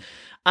Sins.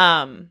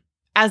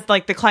 As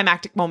like the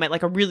climactic moment,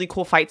 like a really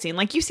cool fight scene,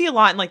 like you see a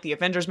lot in like the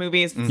Avengers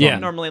movies. It's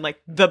not normally like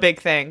the big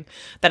thing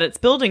that it's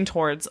building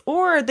towards.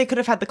 Or they could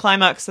have had the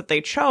climax that they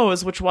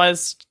chose, which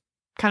was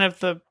kind of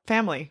the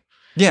family,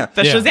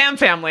 Shazam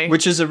family,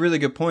 which is a really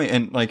good point.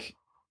 And like,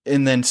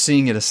 and then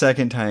seeing it a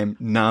second time,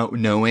 now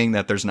knowing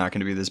that there's not going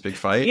to be this big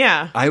fight.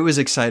 Yeah. I was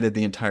excited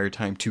the entire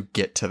time to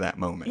get to that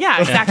moment. Yeah,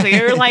 exactly.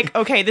 You're like,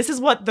 okay, this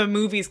is what the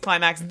movie's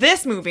climax,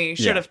 this movie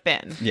should have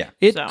been. Yeah.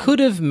 It could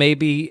have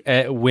maybe,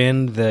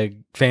 when the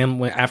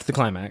family, after the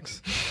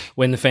climax,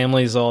 when the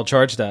family's all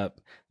charged up,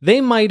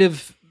 they might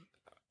have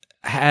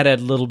had a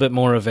little bit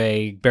more of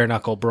a bare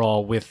knuckle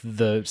brawl with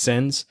the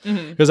Sins.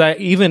 Because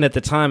even at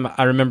the time,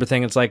 I remember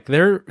thinking, it's like,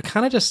 they're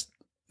kind of just,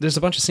 there's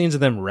a bunch of scenes of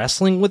them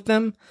wrestling with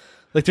them.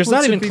 Like, there's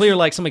not even clear,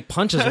 like, somebody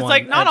punches one. It's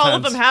like, not all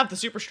of times. them have the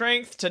super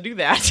strength to do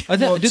that.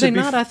 Do they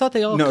not? I thought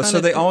they all No,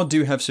 so they all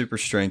do have super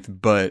strength,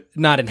 but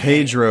not in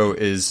Pedro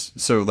is,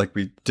 so like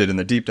we did in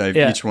the deep dive,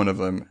 each one of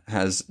them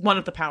has one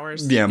of the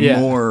powers.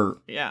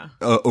 More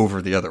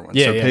over the other one.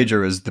 Yeah, so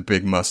Pedro is the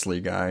big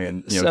muscly guy,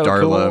 and you know, So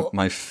Darla, cool.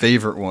 my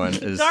favorite one,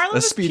 is Darla a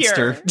is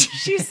speedster. pure.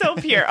 She's so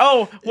pure.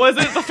 Oh, was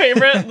it the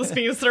favorite? The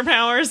speedster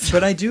powers?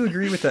 But I do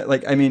agree with that.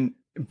 Like, I mean,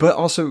 but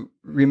also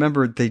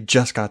remember they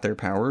just got their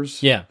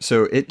powers. Yeah.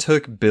 So it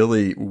took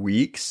Billy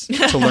weeks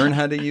to learn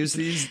how to use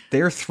these.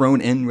 They're thrown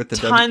in with the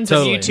tons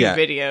Totally. of YouTube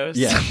videos.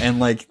 Yeah, and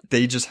like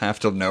they just have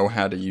to know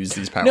how to use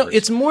these powers. No,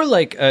 it's more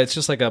like it's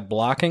just like a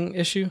blocking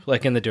issue,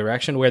 like in the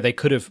direction where they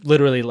could have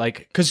literally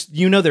like, because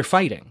they're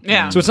fighting.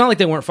 Yeah. So it's not like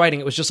they weren't fighting.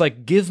 It was just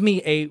like, give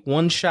me a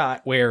one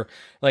shot where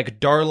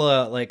like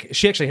Darla, like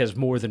she actually has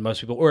more than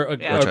most people,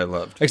 which I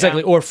loved.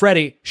 Exactly. Or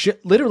Freddy,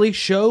 literally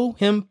show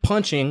him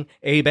punching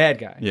a bad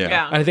guy.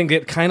 Yeah. And I think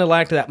it kind of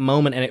lacked that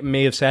moment, and it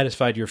may have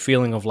satisfied your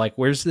feeling of like,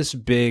 where's this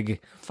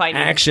big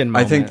Fighting. action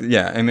I moment? think,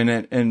 I mean,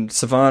 and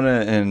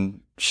Savannah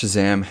and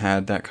Shazam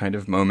had that kind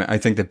of moment. I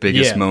think the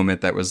biggest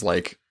moment that was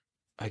like,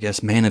 I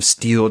guess, Man of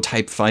Steel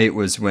type fight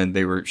was when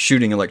they were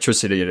shooting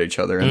electricity at each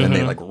other and then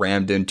they like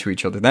rammed into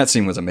each other. That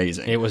scene was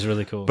amazing. It was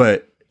really cool.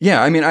 But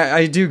yeah, I mean,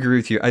 I do agree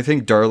with you. I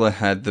think Darla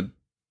had the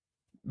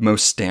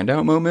most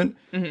standout moment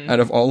out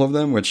of all of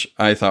them, which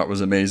I thought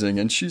was amazing.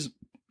 And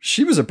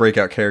she was a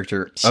breakout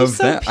character of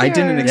so that. I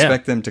didn't pure.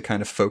 expect them to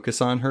kind of focus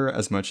on her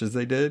as much as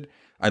they did.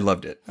 I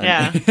loved it.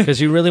 Yeah.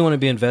 Because you really want to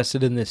be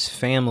invested in this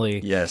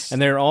family. Yes.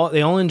 And they all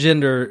get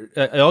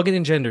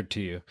engendered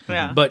to you.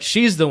 Yeah. But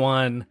she's the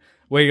one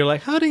where you're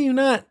like, how do you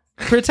not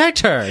protect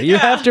her? You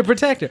have to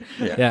protect her.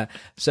 Yeah.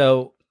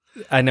 So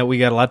I know we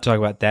got a lot to talk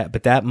about that,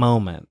 but that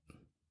moment,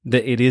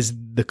 it is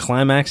the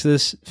climax of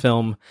this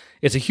film.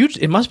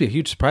 It must be a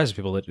huge surprise to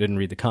people that didn't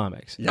read the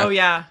comics. Yeah. Oh,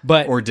 yeah.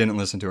 But Or didn't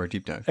listen to our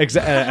deep dive.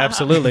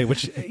 absolutely,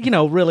 which,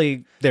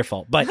 really their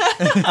fault. But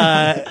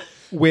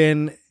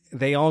when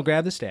they all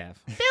grab the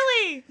staff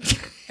Billy!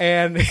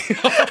 and oh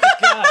my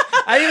God,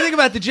 I didn't even think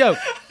about the joke.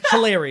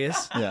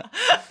 Hilarious. Yeah.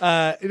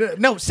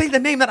 No, say the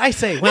name that I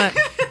say.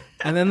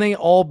 And then they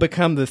all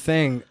become the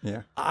thing.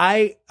 Yeah.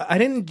 I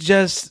didn't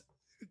just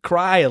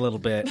cry a little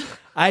bit.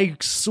 I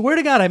swear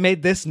to God, I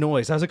made this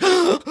noise. I was like,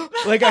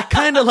 like I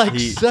kind of like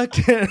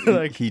sucked in.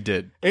 Like He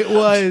did.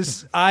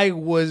 I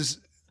was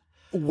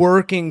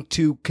working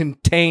to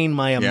contain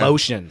my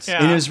emotions.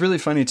 Yeah. And it was really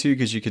funny too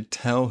because you could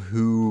tell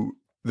who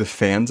the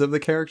fans of the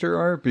character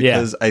are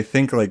because I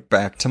think like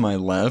back to my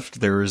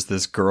left there was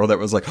this girl that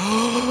was like,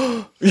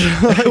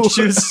 like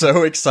she was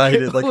so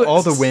excited, like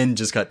all the wind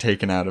just got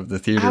taken out of the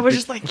theater. I was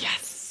just like,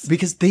 yes.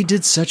 Because they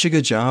did such a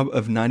good job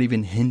of not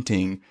even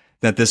hinting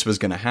that this was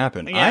going to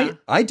happen. Yeah.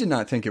 I did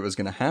not think it was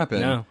going to happen.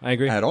 No, I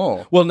agree at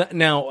all. Well,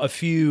 now a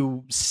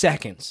few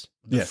seconds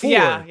before,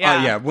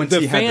 Yeah. Once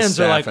the he had fans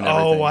the are like, staff and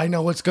everything. "Oh, I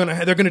know what's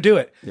they're gonna do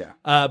it."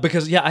 Yeah.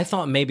 Because I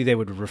thought maybe they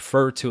would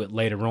refer to it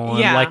later on,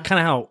 Yeah. like kind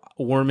of how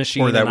War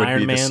Machine Or that and would Iron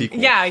be the Man. sequel.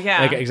 Yeah.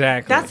 Like,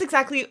 exactly. That's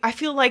exactly. I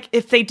feel like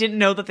if they didn't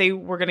know that they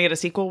were going to get a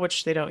sequel,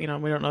 which they don't,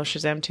 we don't know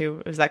Shazam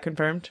 2. Is that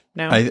confirmed?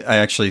 No. I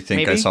actually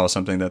think I Maybe? saw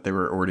something that they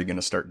were already going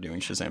to start doing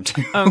Shazam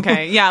 2.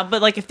 Okay. Yeah.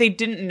 But like if they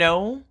didn't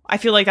know, I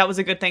feel like that was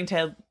a good thing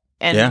to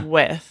end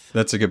with.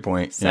 That's a good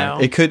point. Yeah.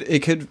 So- It could,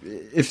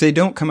 if they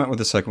don't come out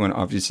with a second one,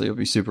 obviously I'll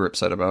be super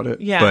upset about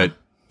it. Yeah. But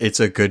it's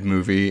a good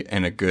movie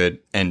and a good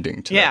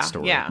ending to that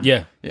story.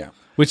 Yeah. Yeah.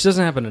 Which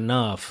doesn't happen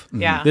enough.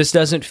 Yeah. This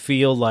doesn't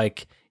feel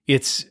like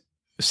it's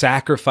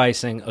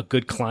sacrificing a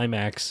good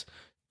climax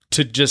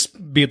to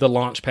just be the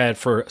launch pad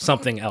for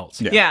something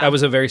else. Yeah. That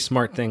was a very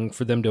smart thing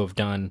for them to have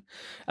done.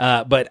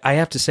 But I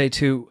have to say,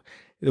 too,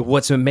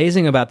 what's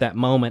amazing about that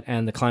moment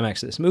and the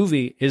climax of this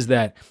movie is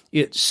that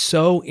it's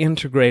so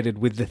integrated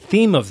with the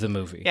theme of the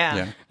movie.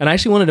 Yeah. And I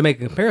actually wanted to make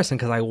a comparison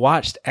because I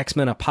watched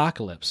X-Men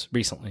Apocalypse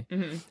recently.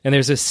 And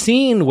there's a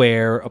scene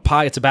where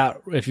it's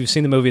about, if you've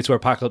seen the movie, it's where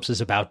Apocalypse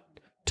is about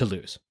to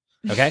lose.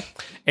 Okay?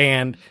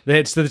 And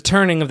it's the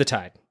turning of the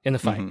tide in the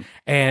fight.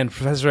 And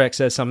Professor X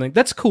says something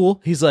that's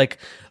cool. He's like,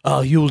 "Oh,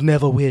 you'll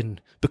never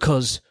win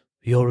because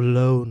you're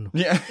alone."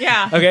 Yeah.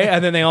 Yeah. Okay?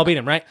 And then they all beat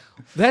him, right?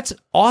 That's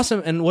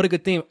awesome. And what a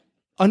good theme.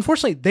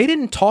 Unfortunately, they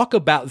didn't talk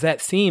about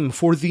that theme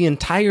for the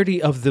entirety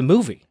of the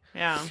movie.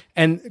 Yeah.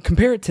 And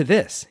compare it to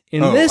this.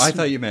 I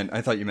thought you meant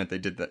they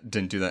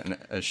didn't do that in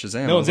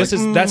Shazam. No,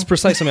 that's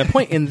precisely my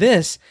point. In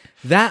this,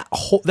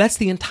 that's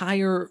the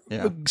entire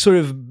sort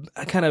of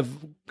kind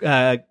of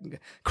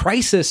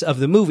crisis of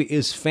the movie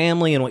is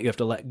family and what you have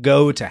to let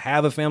go to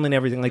have a family and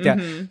everything like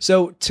that.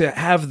 So to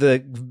have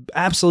the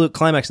absolute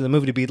climax of the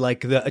movie to be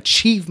like the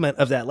achievement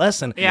of that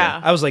lesson,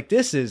 I was like,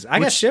 I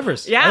got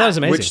shivers. Yeah. I thought it was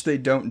amazing. Which they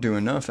don't do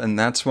enough, and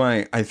that's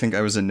why I think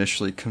I was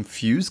initially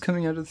confused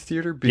coming out of the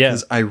theater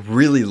because I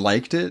really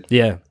liked it.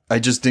 Yeah. I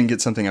just didn't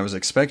get something I was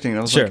expecting. And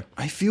I was like,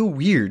 I feel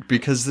weird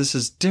because this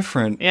is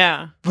different.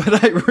 Yeah.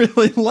 But I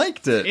really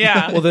liked it.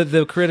 Yeah. Well,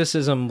 the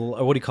criticism,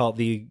 what do you call it?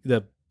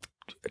 The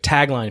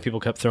tagline people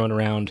kept throwing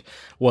around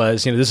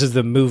was, this is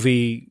the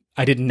movie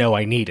I didn't know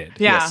I needed.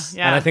 Yeah. Yes.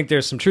 Yeah. And I think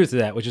there's some truth to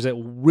that, which is it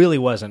really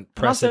wasn't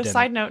And also, precedent.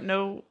 side note,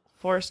 no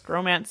forced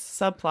romance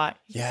subplot.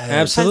 Yeah.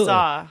 Absolutely.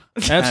 Huzzah.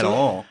 At Absolutely.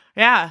 all.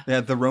 Yeah.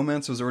 Yeah, the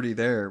romance was already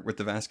there with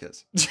the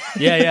Vasquez.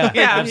 Yeah.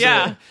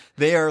 Yeah.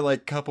 They are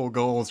like couple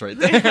goals right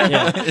there.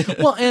 Yeah.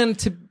 Well,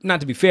 and not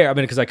to be fair,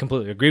 because I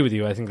completely agree with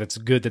you. I think that's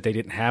good that they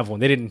didn't have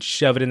one. They didn't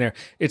shove it in there.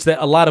 It's that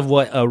a lot of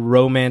what a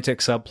romantic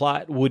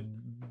subplot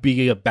would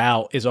be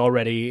about is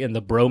already in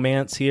the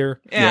bromance here.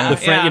 Yeah, The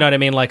friend, yeah. you know what I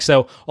mean? Like,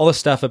 so all the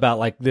stuff about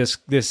like this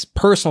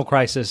personal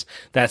crisis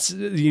that's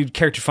you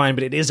character fine,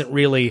 but it isn't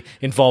really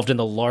involved in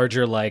the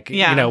larger, like,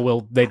 Yeah. you know,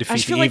 will they defeat I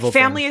just feel the like evil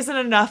family thing? isn't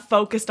enough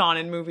focused on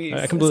in movies,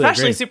 I completely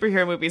especially agree.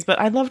 superhero movies. But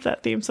I loved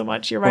that theme so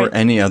much. You're right. Or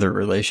any other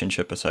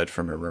relationship aside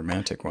from a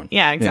romantic one.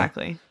 Yeah,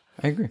 exactly.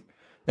 I agree.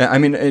 Yeah, I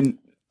mean, and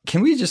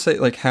can we just say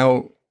like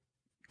how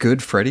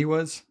good Freddy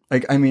was?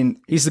 Like, I mean,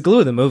 He's the glue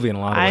of the movie in a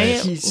lot of I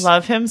ways.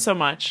 love him so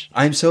much.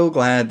 I'm so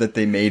glad that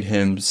they made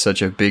him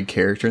such a big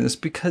character in this,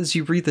 because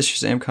you read the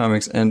Shazam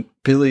comics and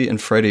Billy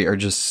and Freddy are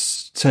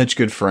just such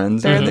good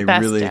friends. They're and the they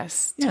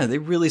bestest. they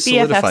really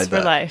solidified BFFs for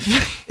that.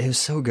 life. It was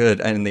so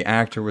good, and the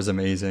actor was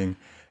amazing.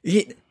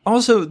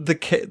 Also,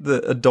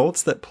 the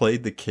adults that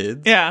played the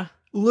kids Yeah.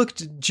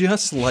 looked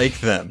just like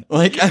them.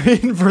 Like, I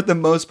mean, for the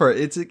most part,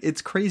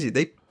 it's crazy.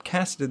 They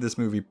casted this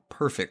movie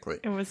perfectly.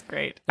 It was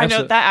great. I know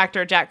Absolutely. that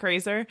actor, Jack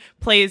Grazer,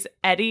 plays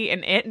Eddie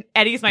in it.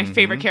 Eddie's my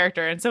favorite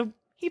character. And so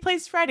he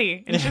plays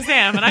Freddy in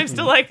Shazam. And I'm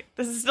still like,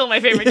 this is still my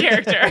favorite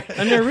character.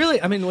 And they're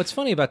really, I mean, what's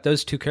funny about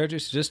those two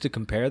characters, just to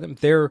compare them,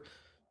 they're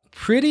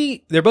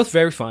both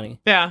very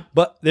funny. Yeah.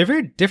 But they're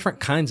very different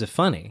kinds of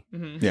funny.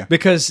 Yeah.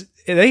 Because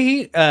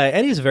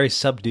Eddie's very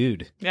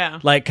subdued. Yeah.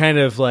 Like, kind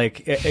of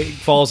like, it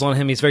falls on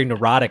him. He's very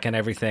neurotic and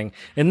everything.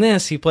 In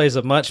this, he plays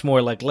a much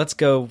more like, let's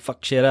go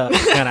fuck shit up.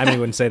 Kind of, I mean, he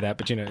wouldn't say that,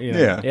 but you know.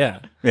 Yeah.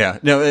 Yeah,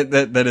 no,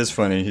 that is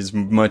funny. He's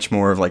much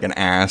more of like an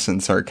ass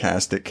and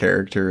sarcastic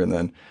character, and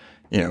then,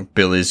 you know,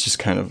 Billy's just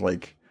kind of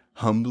like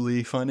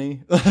humbly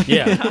funny.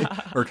 Yeah.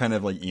 Or kind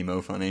of like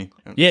emo funny.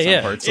 In Yeah, some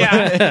yeah. Parts.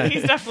 Yeah.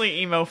 He's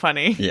definitely emo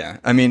funny. Yeah,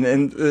 I mean,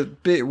 and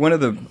one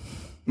of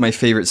my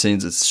favorite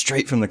scenes is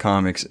straight from the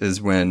comics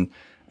is when,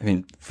 I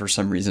mean, for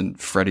some reason,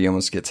 Freddy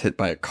almost gets hit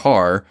by a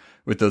car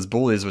with those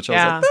bullies, which I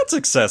was like, that's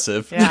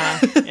excessive. Yeah,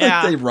 Like,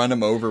 yeah. they run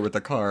him over with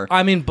a car.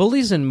 I mean,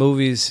 bullies in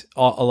movies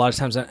a lot of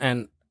times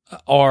and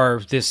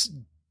are this.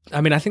 I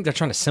mean, I think they're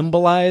trying to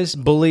symbolize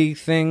bully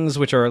things,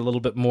 which are a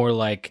little bit more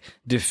like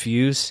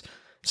diffuse.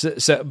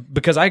 So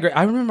because I agree,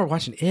 I remember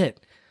watching it,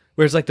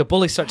 where it's like the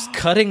bully starts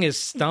cutting his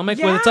stomach.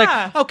 Where it's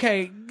Yeah. like,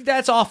 okay,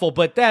 that's awful,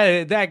 but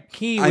that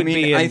he would I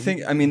mean,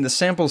 be. I mean, the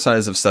sample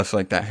size of stuff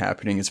like that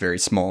happening is very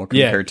small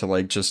compared to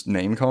like just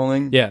name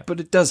calling. Yeah. but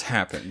it does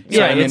happen.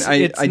 Yeah, I mean, it's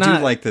I do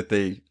not- like that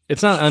they.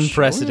 it's not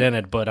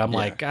unprecedented, but I'm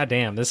like, God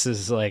damn, this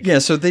is like. Yeah,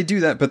 so they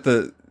do that, but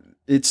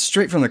it's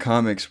straight from the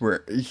comics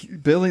where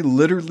Billy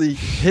literally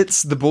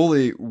hits the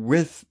bully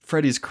with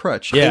Freddy's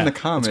crutch Yeah, in the it's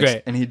comics,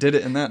 great. and he did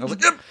it in that. And I was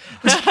like, yep.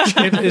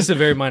 It's a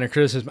very minor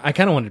criticism. I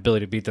kind of wanted Billy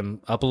to beat them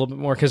up a little bit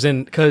more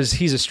because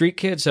he's a street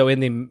kid. So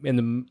in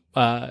the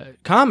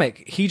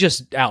comic, he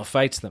just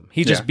outfights them.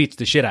 He just Yeah. beats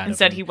the shit out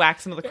Instead, of them. he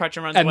whacks him with a crutch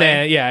and runs And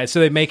away. then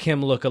so they make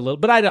him look a little.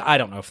 But I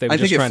don't know if they were I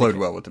just think it trying flowed to,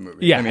 well with the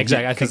movie. Yeah, I mean,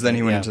 exactly. I Because think then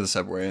he went yeah. into the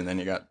subway, and then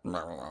he got.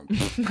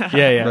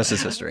 Yeah. Rest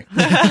is history.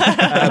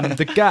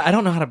 The guy, I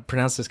don't know how to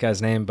pronounce this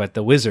guy's name, but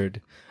the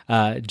wizard,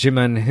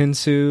 Jimin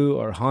Hinsu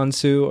or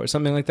Hansu or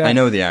something like that. I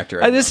know the actor.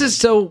 This is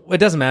so. It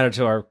doesn't matter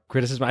to our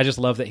criticism. I just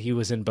love that he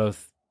was in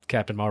both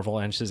Captain Marvel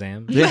and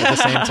Shazam at the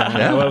same time.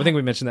 Yeah. I think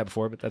we mentioned that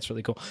before, but that's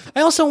really cool.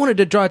 I also wanted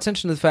to draw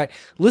attention to the fact,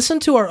 listen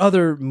to our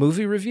other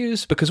movie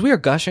reviews, because we are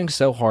gushing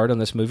so hard on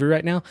this movie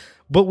right now,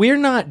 but we're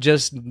not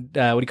just, what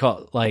do you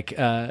call it, like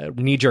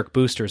knee-jerk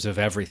boosters of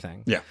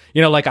everything. Yeah.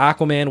 You know, like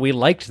Aquaman, we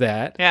liked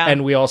that, Yeah.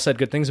 and we all said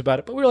good things about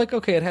it, but we were like,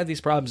 okay, it had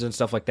these problems and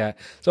stuff like that.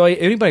 So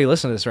anybody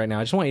listening to this right now,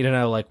 I just want you to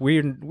know, like,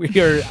 we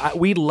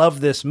love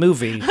this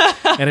movie,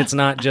 and it's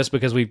not just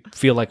because we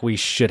feel like we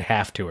should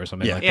have to or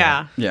something like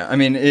that. Yeah.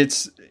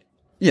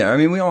 Yeah, I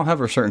mean, we all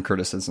have our certain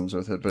criticisms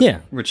with it, but Yeah.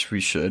 which we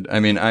should. I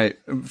mean,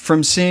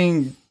 from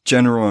seeing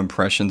general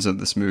impressions of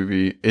this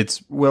movie,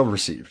 it's well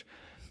received.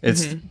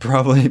 It's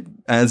probably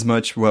as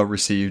much well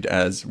received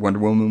as Wonder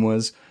Woman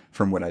was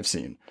from what I've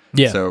seen.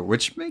 Yeah. So,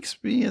 which makes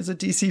me as a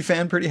DC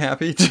fan pretty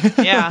happy.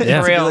 Yeah, To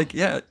for be real. like,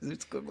 yeah,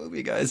 it's a good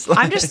movie, guys.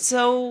 I'm just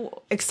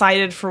so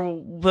excited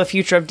for the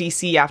future of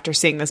DC after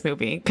seeing this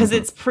movie, because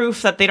it's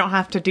proof that they don't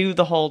have to do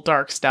the whole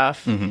dark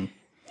stuff.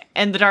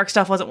 And the dark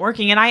stuff wasn't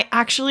working. And I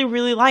actually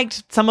really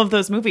liked some of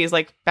those movies,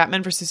 like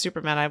Batman vs.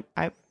 Superman.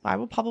 I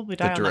will probably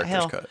die on that director's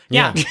hill. cut.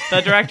 Yeah,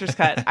 the director's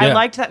cut. I Yeah.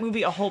 liked that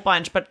movie a whole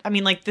bunch, but I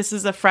mean, like, this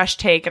is a fresh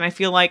take, and I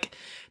feel like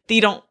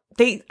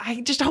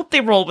I just hope they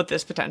roll with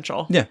this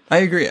potential. Yeah, I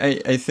agree.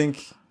 I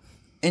think,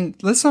 and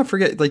let's not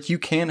forget, like, you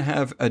can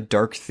have a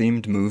dark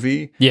themed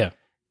movie. Yeah.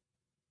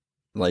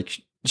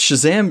 Like,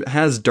 Shazam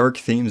has dark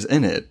themes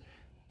in it,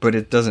 but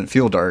it doesn't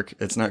feel dark.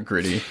 It's not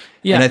gritty.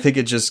 Yeah. And I think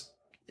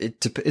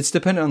it's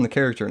dependent on the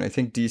character, and I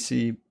think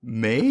DC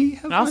may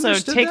have And also,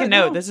 understood take a that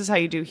note. now. This is how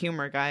you do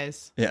humor,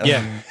 guys.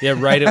 Yeah,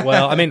 write it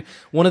well. I mean,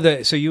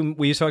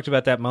 we talked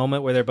about that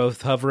moment where they're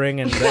both hovering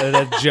and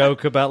that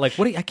joke about like,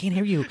 I can't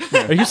hear you.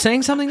 Are you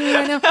saying something to me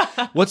right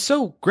now? What's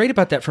so great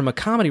about that from a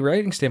comedy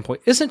writing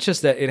standpoint isn't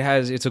just that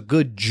it's a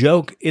good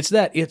joke. It's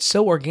that it's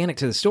so organic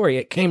to the story.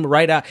 It came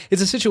right out.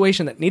 It's a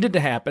situation that needed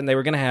to happen. They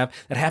were going to have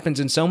that happens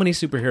in so many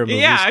superhero movies.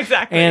 Yeah,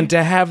 exactly. And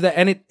to have that,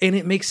 and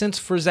it makes sense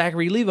for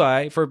Zachary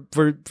Levi for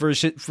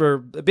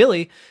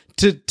Billy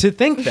to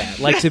think that,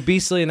 like to be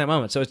silly in that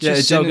moment. So it's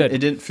just so good. It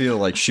didn't feel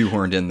like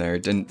shoehorned in there.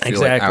 It didn't feel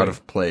like out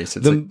of place.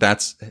 It's like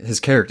that's his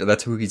character.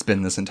 That's who he's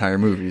been this entire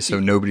movie. So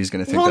nobody's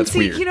going to think that's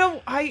weird. You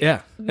know,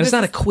 and it's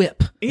not a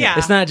quip. Yeah,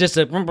 it's not just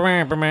a like.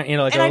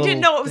 And I didn't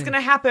know it was going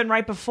to happen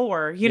right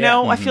before. You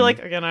know, I feel like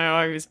again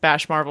I always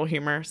bash Marvel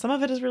humor. Some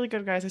of it is really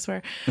good, guys. I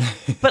swear.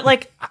 But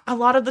like a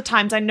lot of the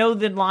times, I know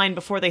the line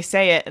before they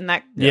say it, and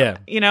that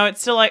you know,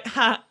 it's still like,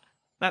 ha.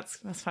 That's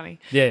funny.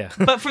 Yeah.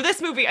 But for this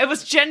movie, I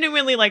was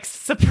genuinely like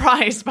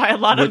surprised by a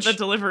lot of the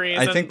deliveries.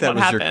 I think that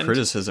was your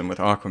criticism with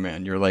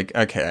Aquaman. You're like,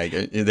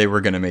 okay, they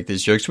were going to make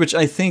these jokes, which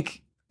I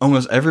think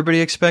almost everybody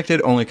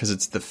expected, only because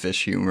it's the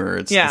fish humor.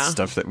 It's the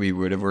stuff that we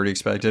would have already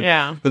expected.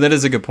 Yeah. But that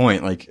is a good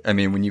point. Like, I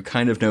mean, when you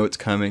kind of know it's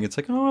coming, it's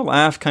like, oh, I'll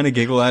laugh, kind of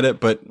giggle at it,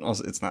 but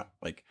also it's not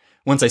like...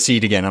 Once I see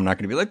it again, I'm not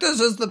going to be like,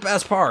 this is the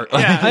best part.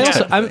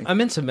 Yeah. I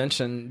meant to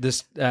mention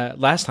this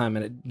last time,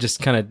 and it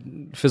just kind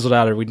of fizzled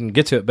out, or we didn't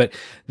get to it. But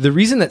the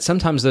reason that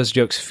sometimes those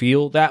jokes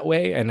feel that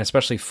way, and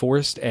especially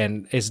forced,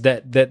 and is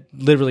that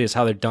literally is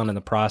how they're done in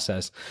the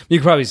process.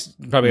 You probably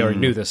already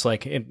knew this.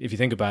 Like, if you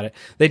think about it,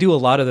 they do a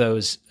lot of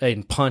those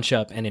in punch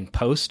up and in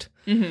post.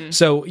 Mm-hmm.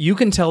 So you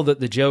can tell that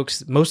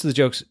most of the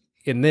jokes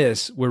in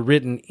this were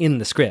written in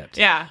the script.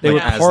 Yeah. They were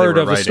part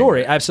of the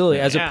story. Absolutely.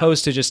 As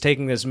opposed to just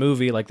taking this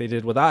movie like they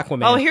did with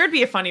Aquaman. Oh, here'd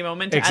be a funny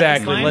moment.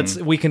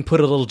 Exactly. We can put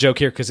a little joke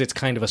here because it's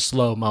kind of a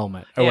slow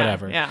moment or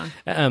whatever.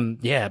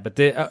 Yeah. But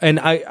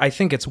I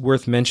think it's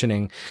worth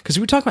mentioning because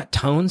we talk about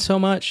tone so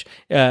much,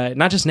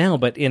 not just now,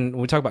 but when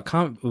we talk about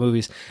comic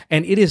movies,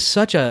 and it is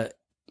such a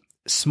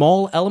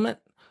small element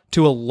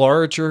to a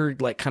larger,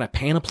 like, kind of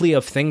panoply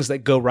of things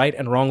that go right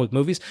and wrong with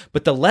movies.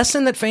 But the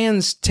lesson that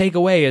fans take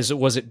away is,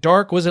 was it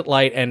dark, was it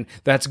light, and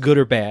that's good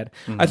or bad?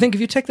 Mm-hmm. I think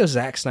if you take those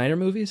Zack Snyder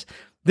movies,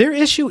 their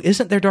issue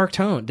isn't their dark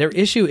tone. Their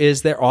issue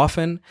is they're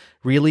often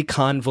really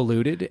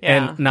convoluted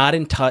and not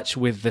in touch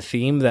with the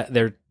theme that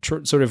they're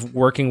sort of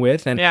working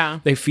with,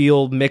 and they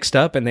feel mixed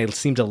up and they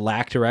seem to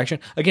lack direction.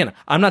 Again,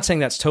 I'm not saying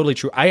that's totally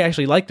true. I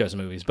actually like those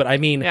movies, but I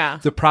mean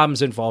the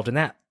problems involved in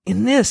that.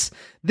 In this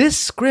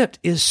script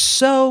is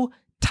so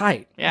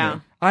tight. Yeah.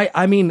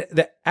 I mean,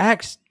 the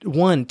acts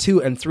 1,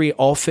 2, and 3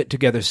 all fit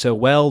together so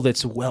well.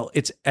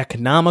 It's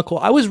economical.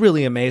 I was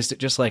really amazed at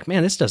just like,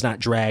 man, this does not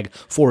drag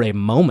for a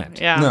moment.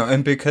 Yeah. No,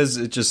 and because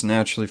it just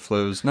naturally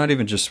flows, not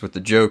even just with the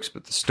jokes,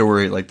 but the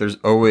story. Like, there's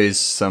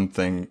always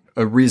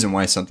a reason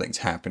why something's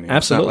happening.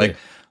 Absolutely. It's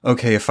not like,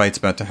 okay, a fight's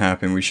about to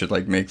happen, we should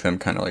like make them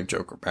kind of like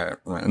Joker,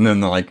 and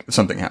then like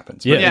something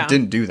happens. But it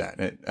didn't do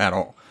that at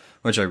all,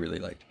 which I really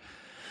liked.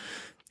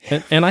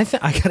 And I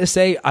gotta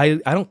say, I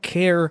don't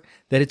care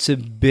that it's a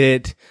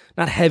bit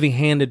not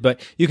heavy-handed,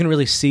 but you can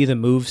really see the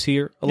moves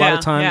here a lot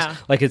of times. Yeah.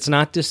 Like, it's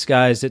not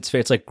disguised;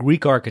 it's like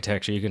Greek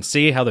architecture. You can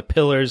see how the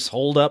pillars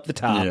hold up the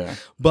top. Yeah.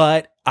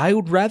 But I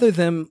would rather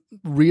them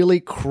really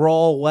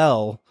crawl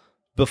well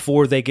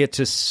before they get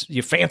to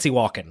fancy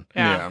walking.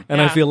 Yeah.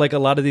 And I feel like a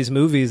lot of these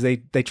movies, they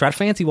try to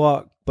fancy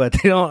walk, but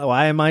they don't.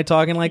 Why am I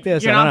talking like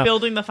this? You're not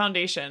building the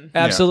foundation.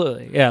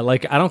 Absolutely. Yeah.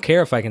 Like, I don't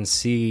care if I can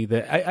see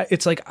that.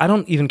 It's like, I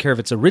don't even care if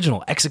it's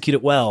original. Execute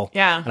it well.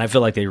 Yeah. And I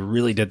feel like they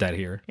really did that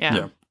here.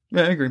 Yeah. I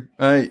agree.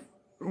 I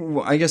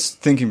guess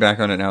thinking back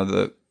on it now,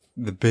 the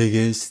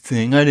biggest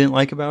thing I didn't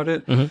like about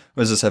it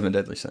was the 7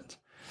 Deadly Sins.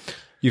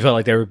 You felt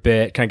like they were a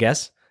bit, can I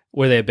guess?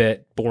 Were they a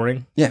bit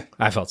boring? Yeah.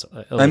 I felt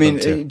so. I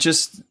mean,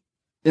 just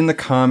in the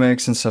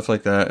comics and stuff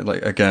like that,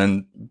 like,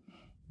 again,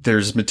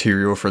 there's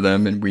material for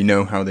them and we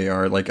know how they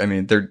are. Like, I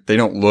mean, they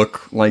don't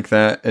look like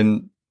that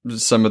in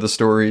some of the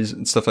stories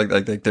and stuff like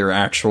that. Like, they're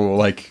actual,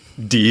 like,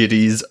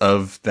 deities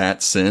of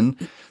that sin.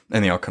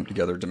 And they all come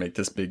together to make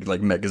this big,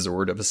 like,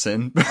 megazord of a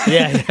sin.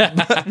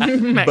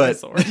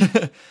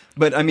 Megazord.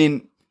 But I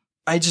mean,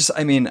 I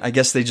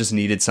guess they just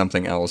needed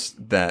something else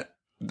that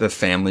the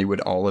family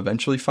would all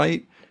eventually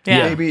fight.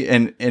 Yeah. Maybe.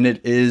 And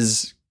it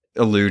is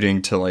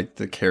alluding to, like,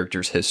 the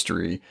character's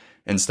history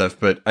and stuff.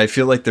 But I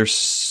feel like they're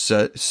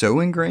so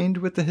ingrained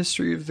with the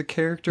history of the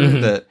character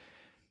that,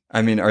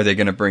 I mean, are they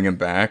going to bring him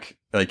back?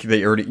 Like,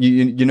 they already,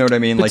 you know what I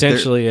mean?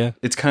 Potentially, like,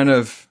 it's kind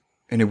of,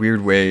 in a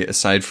weird way,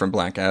 aside from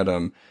Black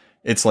Adam,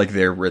 it's like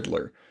their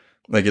Riddler.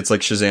 Like, it's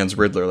like Shazam's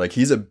Riddler. Like,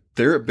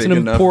 they're a big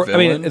enough villain. I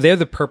mean, they're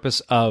the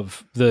purpose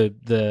of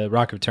the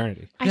Rock of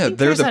Eternity. I think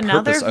there's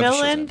another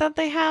villain that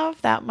they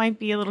have that might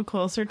be a little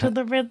closer to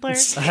the Riddler.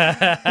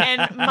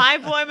 And my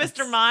boy,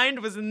 Mr. Mind,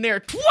 was in there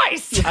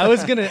twice. I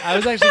was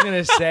actually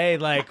gonna say,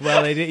 like,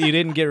 well, you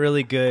didn't get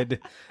really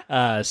good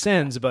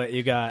sins, but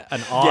you got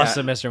an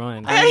awesome Mr.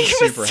 Mind. I'm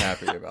super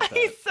happy about that.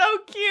 He's so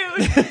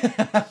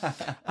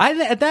cute.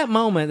 At that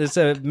moment, it's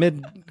a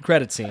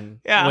mid-credit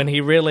scene when he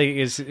really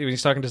is, when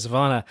he's talking to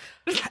Savannah.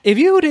 If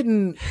you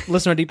didn't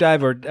listen to our deep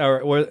dive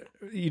or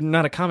you're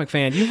not a comic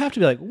fan, you have to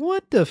be like,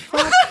 what the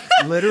fuck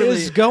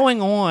is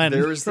going on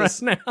there was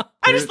this, now?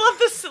 I just love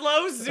the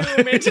slow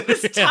zoom into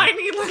this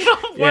tiny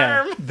little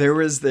worm. There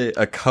was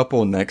a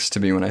couple next to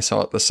me when I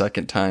saw it the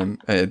second time.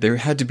 There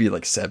had to be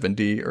like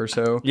 70 or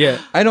so.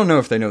 Yeah. I don't know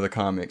if they know the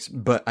comics,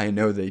 but I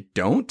know they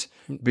don't,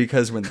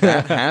 because when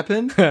that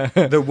happened,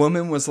 the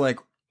woman was like,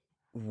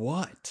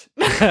 what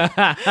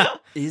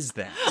is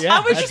that? Yeah, I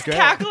was that's just great.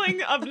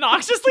 cackling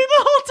obnoxiously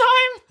the whole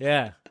time.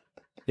 Yeah.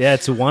 Yeah,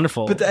 it's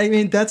wonderful. But I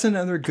mean, that's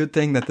another good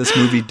thing that this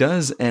movie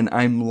does, and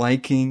I'm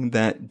liking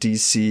that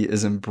DC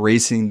is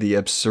embracing the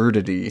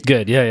absurdity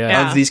Good,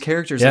 yeah. of these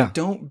characters. Yeah. Like,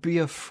 don't be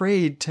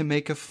afraid to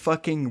make a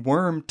fucking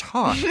worm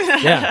talk.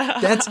 Yeah.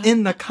 That's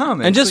in the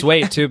comics. And just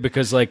Like, wait too,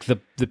 because like the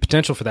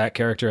potential for that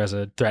character as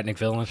a threatening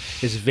villain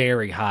is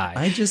very high.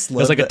 I just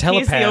love Because like a that.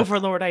 He's the telepath.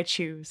 overlord I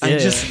choose. I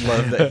just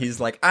love that he's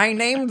like, I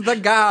named the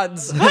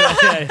gods.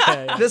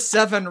 Yeah. The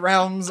 7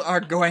 realms are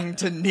going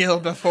to kneel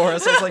before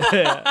us. I was like,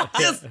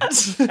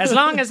 yes. As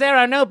long as there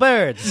are no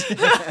birds,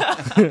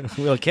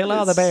 we'll kill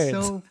all the birds.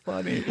 So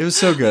funny. It was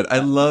so good. I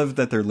love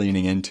that they're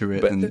leaning into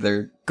it and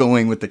they're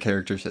going with the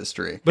character's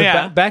history. But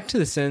Yeah. back to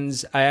the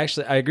sins, I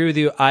agree with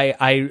you.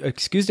 I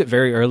excused it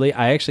very early.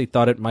 I actually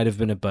thought it might have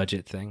been a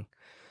budget thing.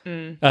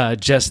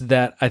 Just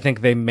that I think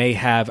they may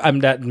have.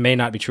 That may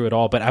not be true at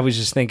all. But I was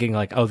just thinking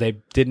like, oh, they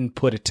didn't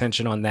put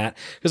attention on that,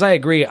 because I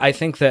agree. I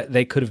think that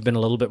they could have been a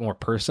little bit more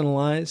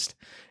personalized.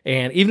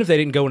 And even if they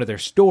didn't go into their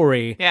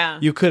story,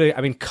 you could have.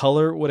 I mean,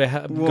 color would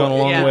have gone a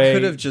long way. It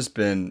could have just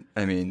been.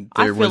 I mean,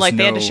 I there feel was like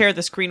they had to no- share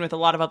the screen with a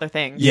lot of other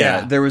things.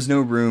 Yeah, there was no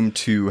room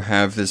to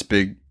have this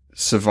big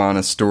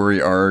Savannah story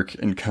arc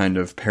and kind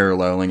of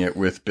paralleling it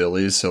with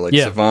Billy's. So like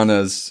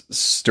Savannah's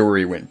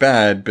story went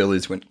bad,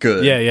 Billy's went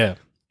good. Yeah.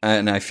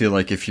 And I feel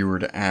like if you were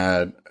to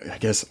add, I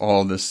guess,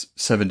 all this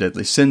 7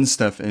 Deadly Sins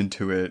stuff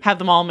into it, Have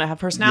them all have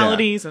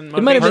personalities and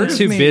It might have been motivations.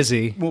 too me-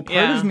 busy. Well,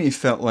 part of me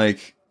felt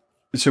like,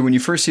 so when you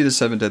first see the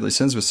 7 Deadly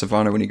Sins with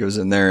Savannah, when he goes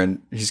in there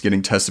and he's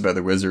getting tested by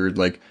the wizard,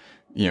 like,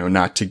 you know,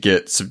 not to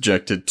get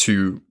subjected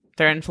to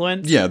Their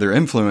influence. their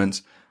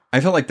influence. I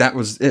felt like that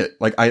was it.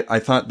 Like, I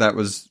thought that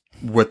was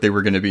what they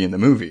were going to be in the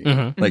movie.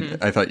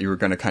 Like, I thought you were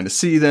going to kind of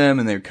see them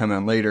and they would come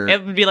out later.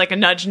 It would be like a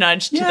nudge to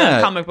the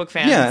comic book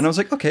fans. Yeah, and I was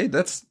like, okay,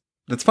 that's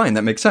fine.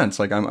 That makes sense.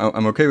 Like,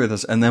 I'm okay with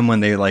this. And then when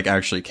they like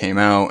actually came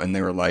out and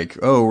they were like,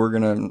 oh, we're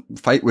gonna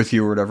fight with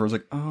you or whatever, I was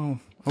like, oh,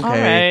 okay. All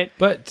right.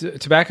 But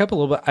to back up a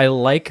little bit, I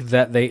like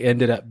that they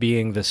ended up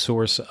being the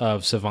source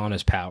of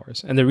Savannah's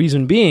powers. And the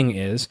reason being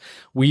is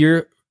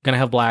we're going to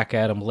have Black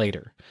Adam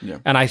later. Yeah.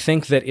 And I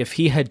think that if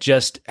he had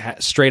just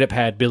straight up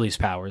had Billy's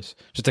powers,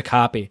 just a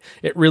copy,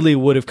 it really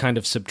would have kind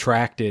of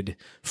subtracted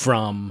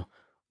from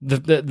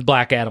the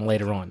Black Adam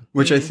later on.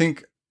 Which I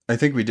think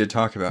we did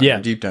talk about in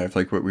a deep dive,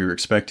 like what we were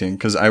expecting,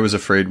 because I was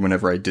afraid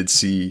whenever I did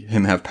see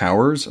him have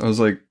powers, I was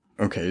like,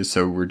 okay,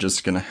 so we're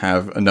just going to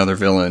have another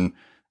villain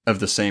of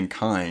the same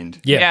kind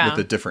with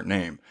a different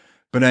name.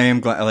 But I am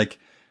glad, like,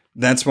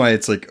 that's why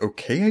it's like,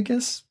 okay, I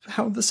guess,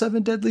 how the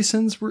 7 Deadly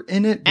Sins were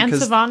in it. And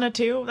Savannah,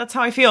 too. That's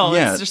how I feel.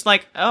 Yeah. It's just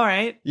like, all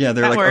right. Yeah,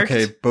 they're that like, worked.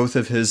 okay, both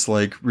of his,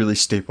 like, really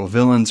staple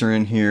villains are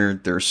in here.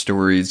 Their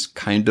stories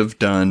kind of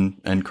done.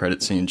 End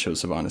credit scene shows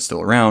Savannah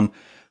still around.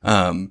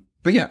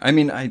 But yeah, I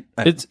mean,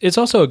 It's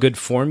also a good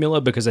formula,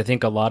 because I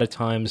think a lot of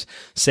times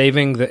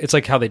it's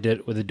like how they did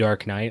it with The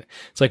Dark Knight.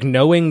 It's like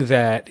knowing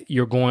that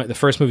the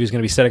first movie is going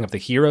to be setting up the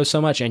hero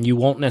so much, and you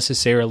won't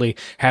necessarily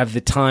have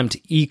the time to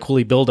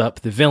equally build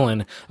up the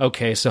villain.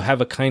 Okay, so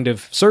have a kind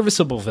of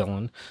serviceable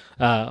villain,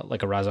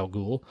 like a Ra's al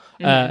Ghul,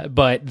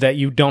 but that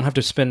you don't have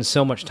to spend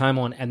so much time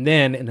on. And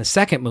then in the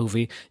second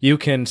movie, you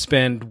can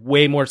spend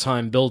way more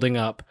time building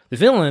up the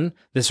villain,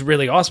 this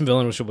really awesome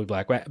villain, which will be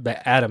Black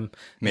Adam.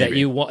 Maybe. That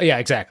you want. Yeah,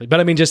 exactly. But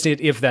I mean, just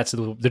if that's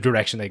the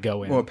direction they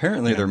go in. well,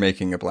 apparently they're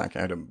making a Black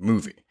Adam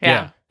movie.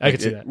 Yeah. I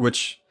could see that.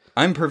 Which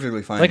I'm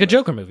perfectly fine Like a with.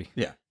 Joker movie.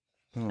 Yeah.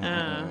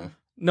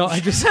 No, I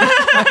just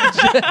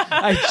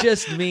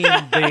mean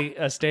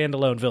a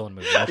standalone villain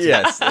movie. That's it.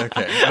 Yes.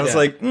 Okay. I was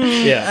like,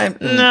 Yeah.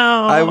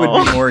 No. I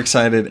would be more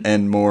excited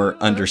and more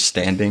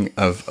understanding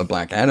of a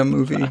Black Adam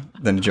movie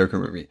than a Joker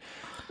movie.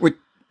 Which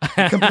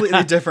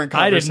completely different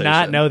I conversation. did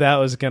not know that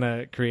was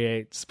gonna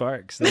create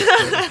sparks. That's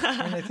good.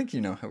 And I think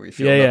you know how we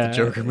feel Yeah, about yeah. the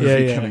Joker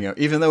movie Yeah. coming out.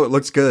 Even though it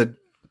looks good,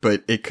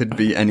 but it could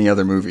be any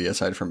other movie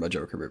aside from a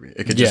Joker movie.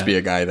 It could just Yeah. be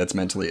a guy that's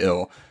mentally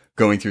ill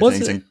going through What's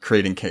things it- and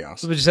creating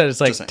chaos. But you said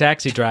it's like Just saying.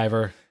 Taxi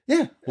Driver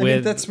Yeah. I with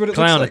mean, that's what it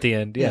clown looks like. at the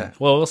end. Yeah. Yeah.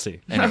 Well, we'll see.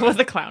 With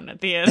the clown at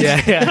the end.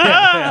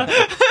 Yeah.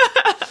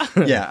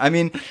 Yeah, I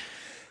mean,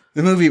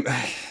 the movie,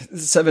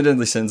 7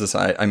 Deadly Sins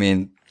aside, I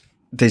mean,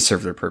 they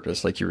serve their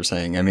purpose, like you were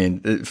saying. I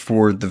mean,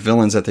 for the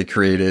villains that they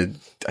created,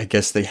 I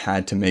guess they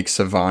had to make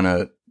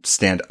Savannah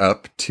stand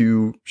up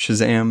to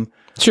Shazam,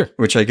 Sure.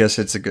 which I guess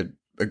it's a good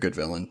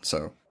villain. So,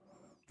 all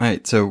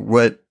right. So,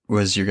 what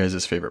was your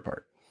guys' favorite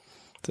part?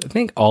 I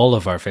think all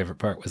of our favorite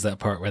part was that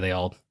part where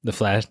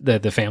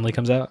the family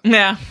comes out.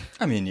 Yeah.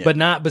 I mean, yeah, But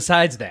not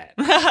besides that.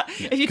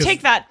 If you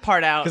take that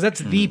part out. Because that's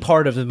the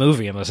part of the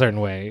movie in a certain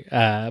way.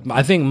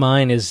 I think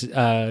mine is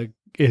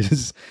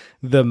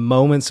the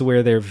moments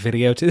where they're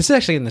videotaped. This is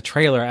actually in the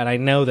trailer, and I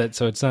know that,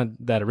 so it's not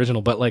that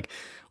original, but like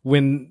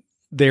when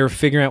they're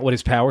figuring out what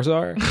his powers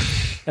are and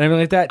everything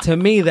like that, to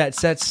me, that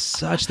sets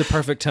such the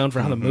perfect tone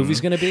for how the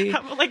movie's going to be.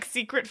 Have a, like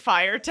secret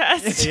fire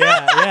test.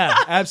 Yeah,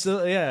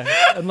 absolutely, yeah.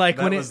 And like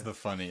that when was the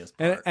funniest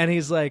part. and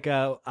he's like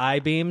eye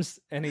beams,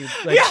 and he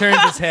like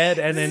turns his head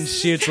and then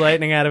shoots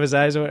lightning out of his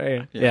eyes.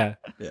 Yeah.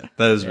 Yeah,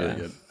 that is really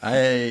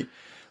good.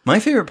 My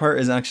favorite part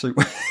is actually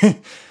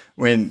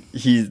when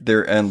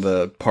they're in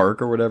the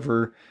park or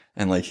whatever,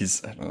 and like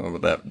he's, I don't know,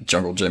 with that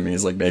jungle gym,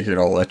 he's like making it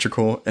all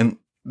electrical, and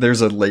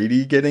there's a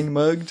lady getting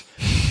mugged,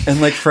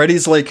 and like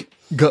Freddy's like,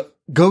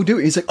 go do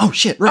it. He's like, oh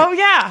shit, right. Oh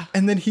yeah.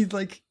 And then he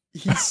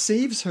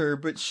saves her,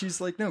 but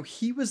she's like, no,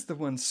 he was the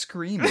one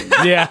screaming.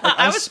 Yeah. Like,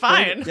 I was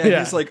fine. Yeah,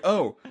 he's like,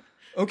 oh,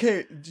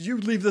 okay, you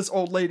leave this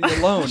old lady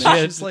alone.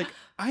 And she's like,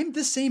 I'm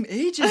the same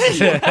age as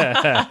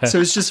you.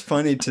 So it's just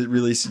funny to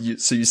really see.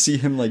 So you see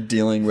him like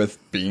dealing with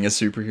being a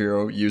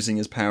superhero, using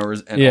his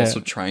powers, and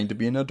also trying to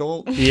be an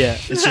adult. Yeah,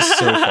 it's just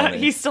so funny.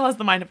 He still has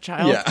the mind of a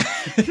child. Yeah,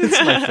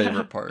 it's my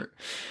favorite part.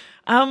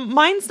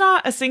 Mine's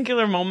not a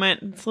singular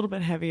moment. It's a little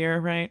bit heavier,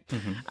 right?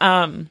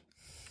 Mm-hmm.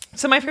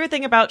 So my favorite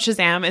thing about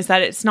Shazam is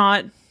that it's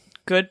not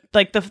good.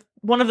 Like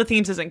one of the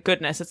themes isn't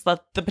goodness. It's the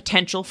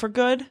potential for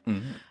good.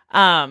 Mm-hmm.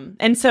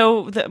 And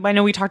so I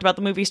know we talked about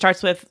the movie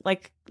starts with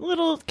like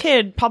little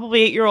kid,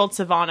 probably 8-year-old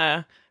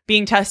Savannah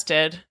being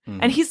tested. Mm-hmm.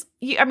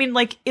 And I mean,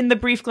 like in the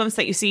brief glimpse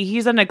that you see,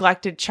 he's a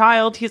neglected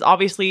child. He's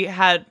obviously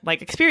had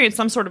like experienced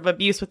some sort of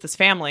abuse with his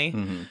family.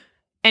 Mm-hmm.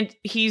 And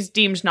he's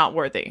deemed not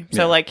worthy.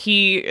 So like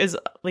he is,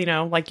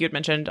 like you had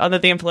mentioned, under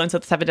the influence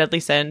of the 7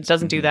 deadly sins,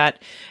 doesn't do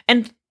that.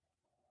 And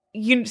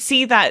you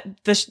see that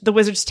the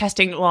wizard's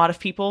testing a lot of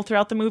people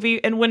throughout the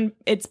movie, and when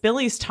it's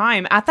Billy's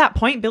time, at that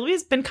point, Billy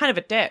has been kind of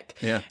a dick.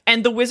 Yeah.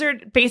 And the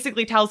wizard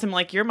basically tells him,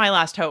 like, you're my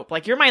last hope.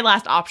 Like, you're my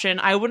last option.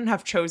 I wouldn't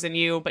have chosen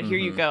you, but here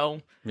you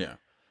go. Yeah.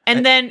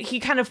 And then he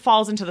kind of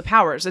falls into the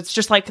powers. It's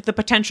just like the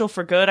potential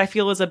for good, I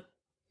feel, is a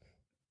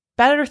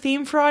better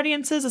theme for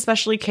audiences,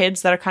 especially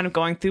kids that are kind of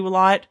going through a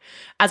lot,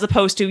 as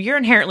opposed to you're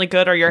inherently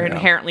good or you're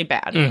inherently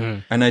bad. Mm-hmm.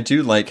 And I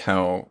do like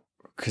how,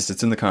 because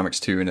it's in the comics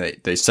too, and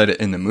they said it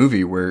in the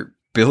movie where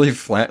Billy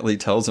flatly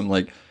tells him,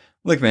 like,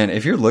 look, man,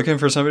 if you're looking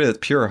for somebody that's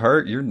pure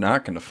heart, you're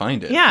not going to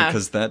find it. Yeah.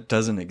 Because that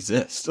doesn't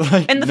exist.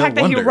 Like, and the fact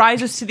that he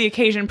rises to the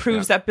occasion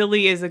proves that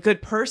Billy is a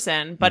good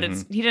person, but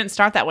he didn't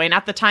start that way. And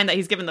at the time that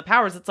he's given the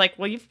powers, it's like,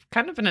 well, you've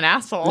kind of been an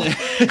asshole.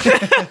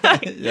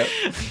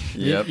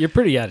 Yep. You're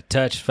pretty out of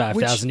touch,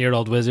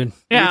 5,000-year-old wizard.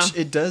 Yeah. Which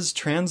it does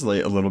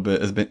translate a little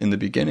bit in the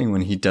beginning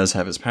when he does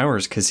have his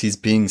powers, because he's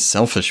being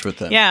selfish with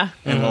them. Yeah.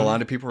 And a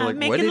lot of people are like,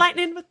 making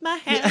lightning with my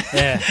hand.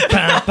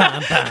 Yeah.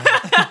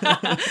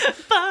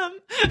 Bum, bum.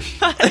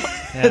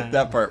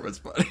 That part was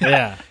funny.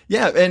 Yeah.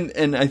 Yeah,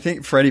 and I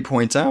think Freddy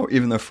points out,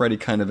 even though Freddy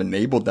kind of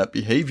enabled that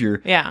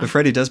behavior, but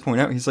Freddy does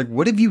point out, he's like,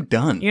 what have you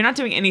done? You're not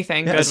doing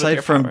anything good aside with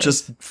your from powers.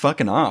 just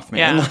fucking off,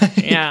 man.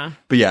 Yeah. Like,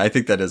 but yeah, I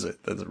think that's a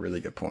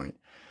really good point.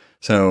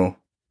 So,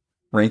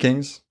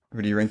 rankings?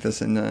 Who do you rank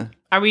this in?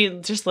 Are we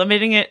just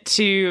limiting it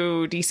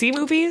to DC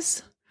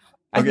movies?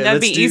 I think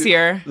that'd be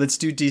easier. Let's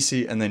do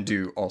DC and then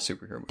do all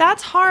superhero movies.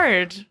 That's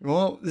hard.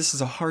 Well, this is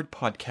a hard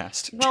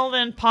podcast. Well,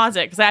 then pause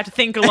it, because I have to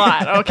think a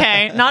lot,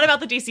 okay? Not about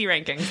the DC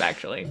rankings,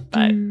 actually.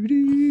 But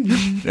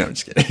no, I'm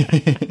just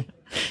kidding.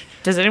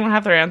 Does anyone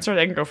have their answer?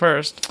 They can go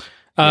first.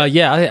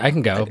 Yeah, I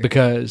can go,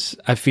 because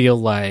I feel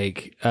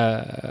like...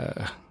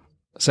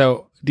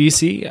 So,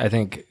 DC, I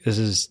think this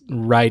is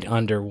right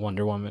under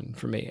Wonder Woman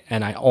for me.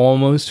 And I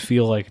almost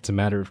feel like it's a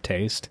matter of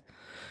taste.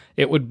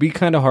 It would be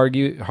kind of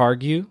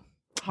argue.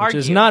 Which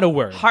is not a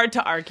word. Hard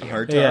to argue.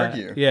 Hard to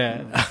argue.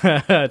 Yeah.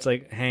 It's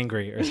like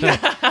hangry or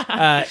something.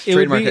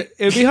 It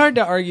would be hard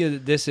to argue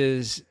that this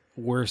is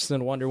worse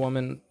than Wonder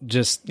Woman,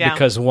 just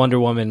because Wonder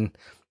Woman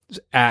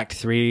Act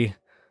 3,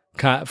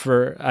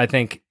 I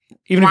think,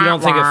 even if you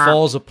don't think it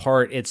falls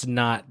apart, it's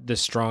not the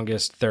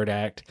strongest third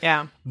act.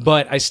 Yeah.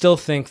 But I still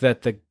think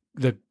that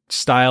the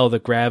style, the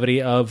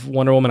gravity of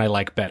Wonder Woman, I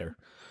like better.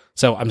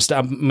 So I'm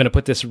going to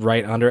put this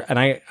right under, and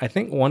I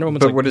think Wonder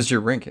Woman's. But what is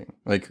your ranking?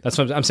 Like, that's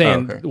what I'm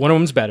saying. Okay. Wonder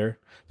Woman's better,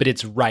 but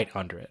it's right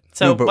under it.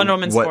 So Wonder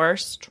Woman's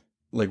worst.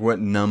 Like what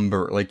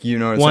number? Like, you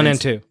know, 1 and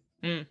 2.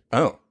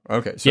 Oh,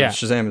 okay. So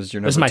Shazam is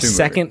your number 2 movie. This is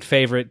my second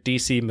favorite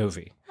DC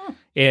movie.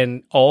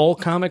 In all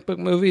comic book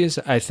movies,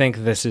 I think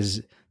this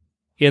is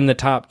in the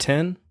top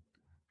 10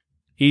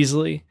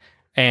 easily,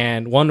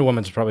 and Wonder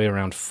Woman's probably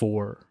around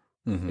 4.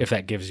 If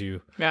that gives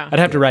you... Yeah. I'd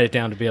have to write it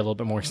down to be a little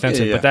bit more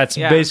extensive, but that's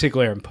basically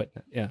where I'm putting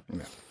it. Yeah.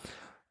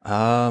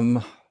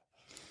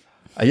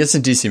 I guess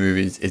in DC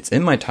movies, it's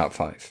in my top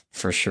 5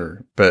 for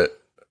sure. But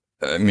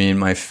I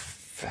mean, I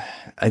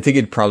think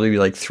it'd probably be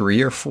like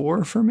 3 or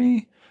 4 for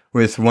me,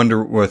 with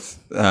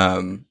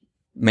Man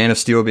of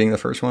Steel being the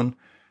first one,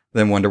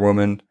 then Wonder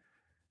Woman,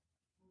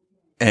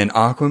 and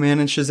Aquaman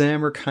and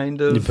Shazam are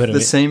kind of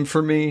the same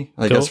for me.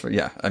 I guess.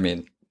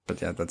 But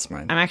yeah, that's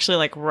mine. I'm actually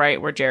like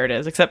right where Jared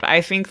is, except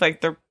I think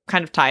like they're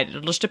kind of tied.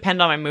 It'll just depend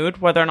on my mood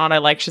whether or not I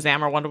like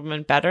Shazam or Wonder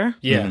Woman better.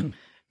 Yeah.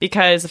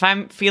 Because if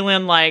I'm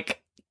feeling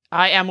like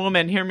I am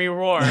woman, hear me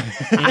roar,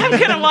 I'm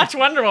going to watch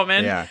Wonder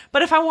Woman. Yeah.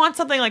 But if I want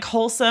something like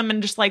wholesome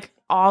and just like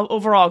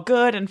overall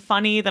good and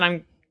funny, then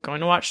I'm going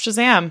to watch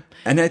Shazam.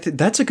 And I think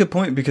that's a good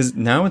point, because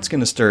now it's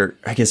going to start,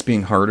 I guess,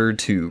 being harder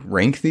to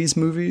rank these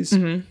movies.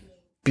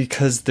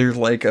 because they're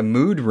like a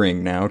mood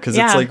ring now. Because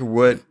Yeah. it's like,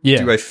 what Yeah.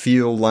 do I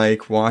feel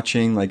like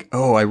watching? Like,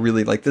 oh, I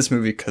really like this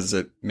movie because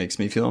it makes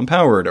me feel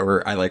empowered,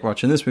 or I like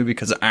watching this movie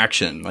because of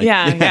action. Like,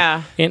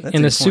 Yeah. In That's a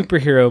a good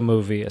point. superhero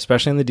movie,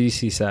 especially on the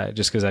DC side,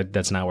 just because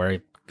that's not where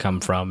I come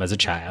from as a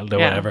child or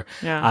Yeah. whatever,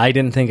 Yeah. I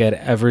didn't think I'd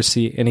ever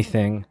see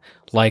anything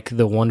like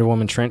the Wonder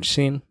Woman trench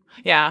scene.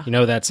 Yeah. You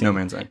know that scene? No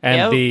Man's Land.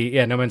 And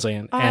Yep. No Man's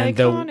Land. And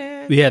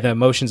Iconic. the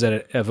emotions that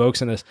it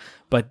evokes in this.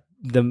 But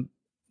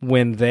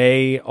when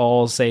they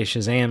all say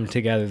Shazam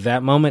together,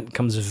 that moment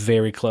comes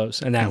very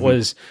close. And that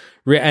was,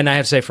 and I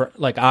have to say for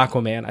like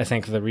Aquaman, I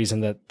think the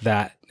reason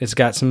that it's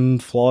got some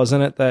flaws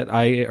in it that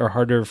are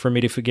harder for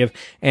me to forgive.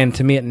 And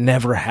to me, it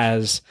never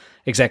has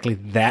exactly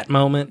that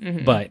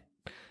moment. But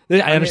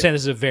I understand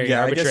this is a very yeah,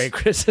 I arbitrary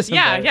guess- criticism.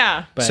 Yeah, but-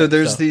 yeah. but- So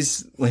there's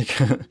these like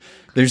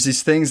there's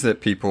these things that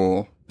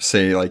people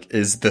say like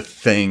is the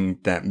thing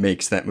that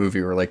makes that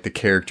movie, or like the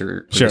character,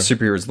 or Sure. the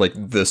superhero is like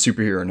the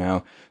superhero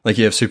now. Like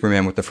you have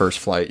Superman with the first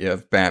flight, you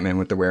have Batman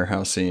with the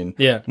warehouse scene,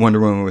 Yeah. Wonder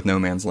Woman with No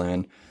Man's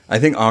Land. I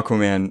think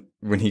Aquaman,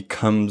 when he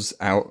comes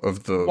out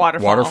of the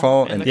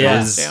waterfall in and the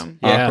is costume.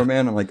 Yeah.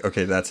 Aquaman, I'm like,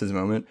 okay, that's his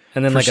moment.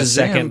 And then For like a Shazam-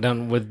 second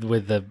done with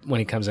the when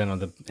he comes in on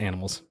the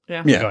animals.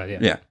 Yeah. Yeah, Go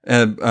ahead, yeah.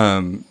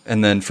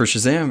 And then for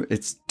Shazam,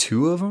 it's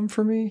two of them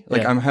for me.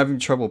 Like Yeah. I'm having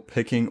trouble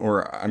picking,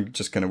 or I'm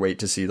just gonna wait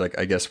to see, like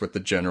I guess what the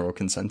general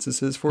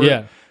consensus is for Yeah.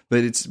 it. But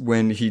it's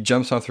when he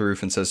jumps off the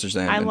roof and says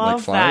Shazam I and love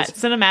like flies. that.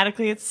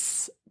 Cinematically,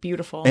 it's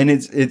beautiful. And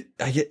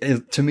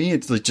to me,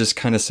 it's like just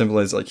kind of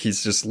symbolized like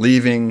he's just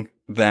leaving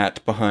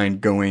that behind,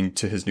 going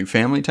to his new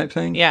family type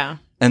thing. yeah.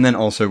 And then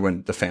also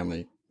when the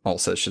family all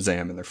says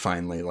Shazam and they're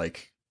finally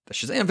like the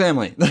Shazam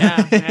family.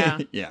 Yeah, yeah.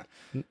 yeah.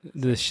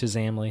 The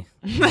Shazamly.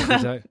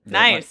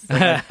 Nice.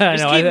 I Just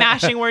know, keep I-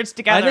 mashing words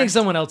together. I think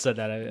someone else said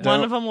that.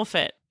 One of them will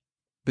fit.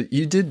 But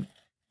you did.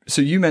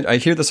 So you meant, I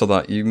hear this a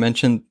lot. You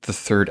mentioned the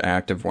third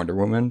act of Wonder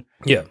Woman.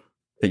 Yeah.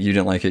 That you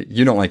didn't like it.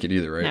 You don't like it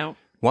either, right? No.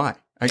 Why?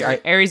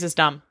 Ares is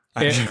dumb.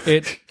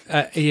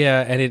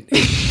 Yeah, and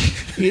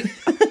it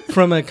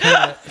from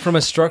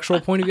a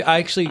structural point of view,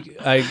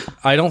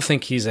 I don't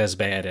think he's as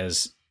bad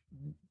as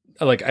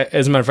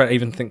as a matter of fact, I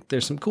even think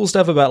there's some cool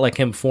stuff about like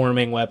him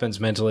forming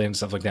weapons mentally and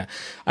stuff like that.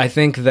 I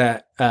think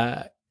that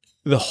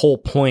the whole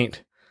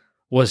point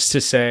was to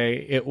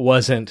say it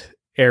wasn't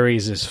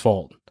Ares'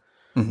 fault.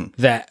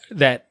 That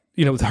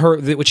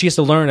what she has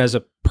to learn as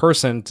a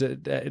person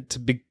to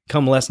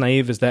become less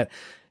naive is that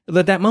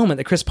moment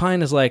that Chris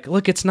Pine is like,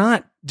 look, it's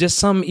not just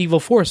some evil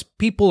force.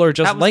 People are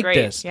just That was like great.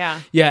 this.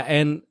 Yeah. Yeah.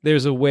 And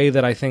there's a way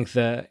that I think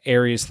the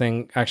Ares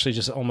thing actually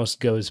just almost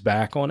goes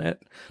back on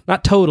it.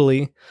 Not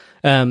totally.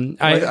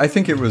 I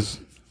think it was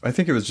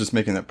just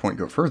making that point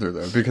go further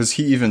though, because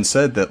he even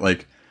said that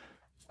like,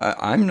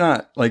 I'm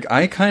not like,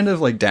 I kind of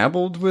like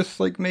dabbled with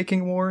like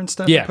making war and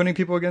stuff, and putting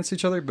people against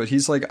each other, but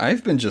he's like,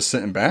 I've been just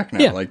sitting back now.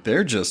 Yeah. Like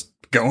they're just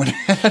going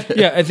at it.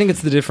 Yeah, I think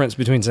it's the difference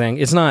between saying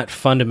it's not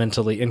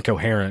fundamentally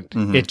incoherent.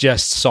 It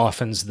just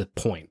softens the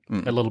point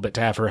a little bit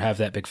to have her have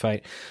that big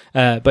fight.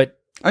 But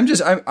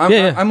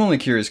I'm only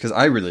curious because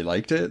I really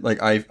liked it.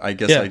 Like I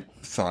guess Yeah. I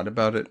thought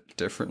about it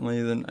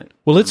differently than I.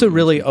 well, it's a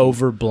really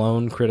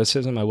overblown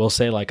criticism. I will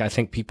say, like, I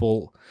think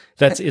people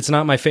it's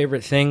not my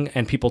favorite thing,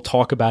 and people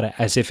talk about it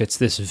as if it's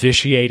this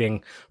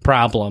vitiating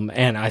problem,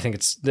 and I think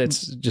it's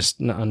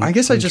just. I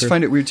guess I just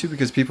find it weird too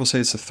because people say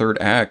it's the third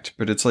act,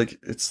 but it's like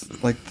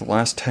the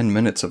last 10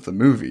 minutes of the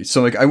movie.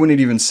 So like I wouldn't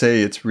even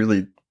say it's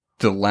really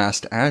the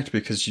last act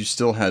because you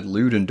still had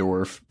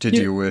Ludendorff to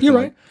deal with. You're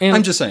and, right. like, And-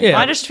 I'm just saying. yeah.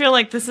 I just feel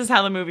like this is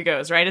how the movie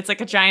goes, right? It's like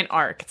a giant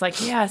arc. It's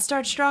like, yeah,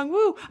 start strong,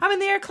 woo, I'm in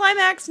the air,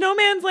 climax, no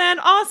man's land,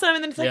 awesome.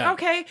 And then it's like, Yeah.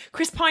 okay,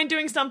 Chris Pine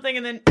doing something,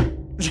 and then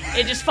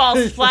it just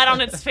falls flat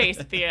on its face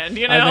at the end,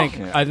 you know?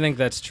 I think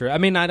that's true. I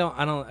mean, I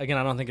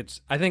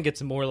think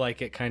it's more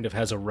like it kind of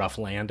has a rough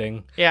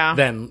landing Yeah.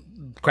 than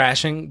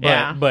crashing. But,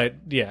 Yeah. but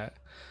yeah.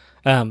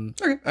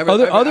 Okay. I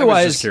was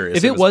Otherwise, just curious.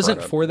 if it was wasn't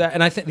brought up. for that,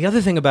 and I think the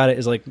other thing about it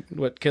is like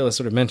what Kayla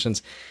sort of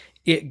mentions,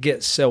 it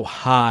gets so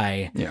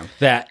high Yeah.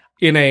 that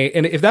and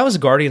if that was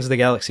Guardians of the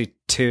Galaxy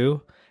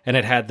 2 and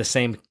it had the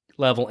same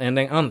level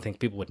ending, I don't think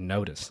people would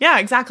notice. Yeah,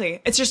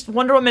 exactly. It's just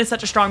Wonder Woman is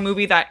such a strong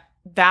movie that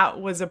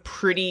was a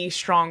pretty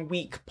strong,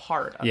 weak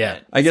part of Yeah.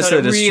 it. I guess So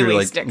that it is really true.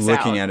 Like sticks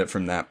looking out. at it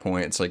from that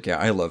point, it's like, yeah,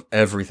 I love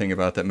everything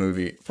about that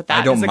movie. But that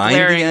I don't is a mind the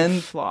glaring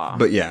end, flaw.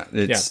 but yeah,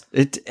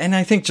 and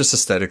I think just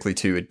aesthetically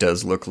too, it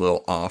does look a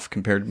little off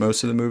compared to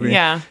most of the movie.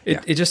 Yeah.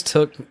 It just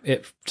took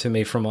it to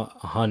me from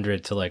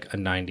 100 to like a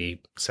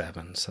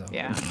 97. So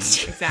Yeah,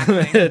 exactly.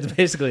 it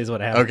basically is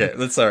what happened. Okay,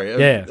 let's sorry.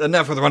 Yeah.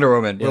 Enough with Wonder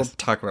Woman. Yes. We'll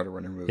talk about it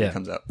when her movie Yeah.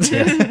 comes out.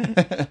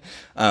 Yeah.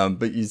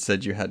 But you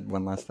said you had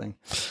one last thing.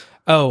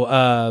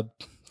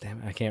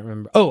 Damn, I can't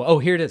remember. Oh,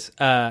 here it is.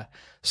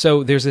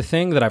 So there's a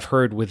thing that I've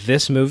heard with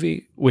this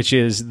movie, which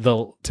is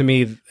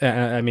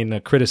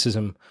a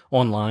criticism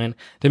online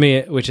to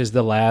me, which is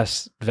the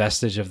last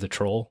vestige of the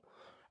troll,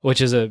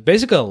 which is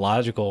basically a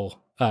logical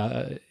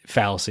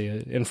fallacy,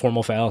 an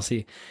informal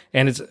fallacy,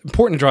 and it's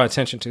important to draw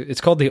attention to.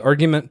 It's called the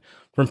argument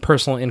from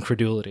personal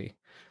incredulity,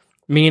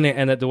 meaning,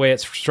 and that the way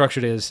it's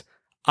structured is,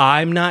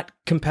 I'm not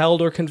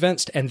compelled or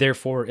convinced, and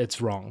therefore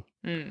it's wrong.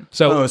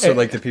 So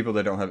like the people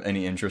that don't have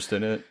any interest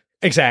in it.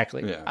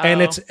 Exactly. Yeah.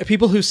 And it's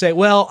people who say,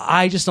 well,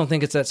 I just don't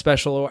think it's that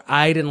special, or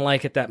I didn't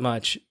like it that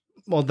much.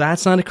 Well,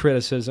 that's not a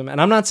criticism. And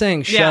I'm not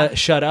saying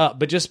shut up,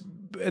 but just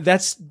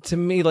that's to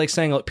me like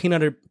saying like,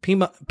 peanut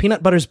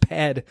butter's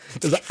bad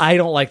because I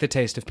don't like the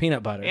taste of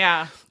peanut butter.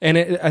 Yeah. And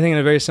I think in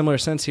a very similar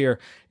sense here,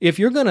 if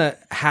you're going to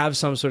have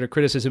some sort of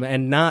criticism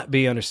and not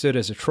be understood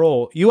as a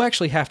troll, you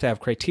actually have to have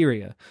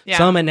criteria,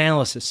 some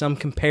analysis, some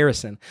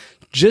comparison.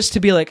 Just to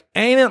be like,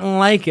 I didn't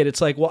like it.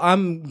 It's like, well,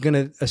 I'm going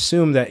to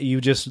assume that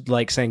you just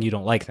like saying you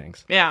don't like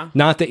things. Yeah.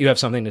 Not that you have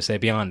something to say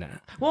beyond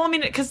that. Well, I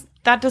mean, because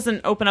that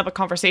doesn't open up a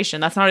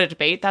conversation. That's not a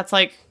debate. That's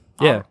like,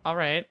 all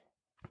right.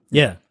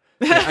 Yeah.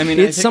 I mean,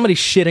 it's somebody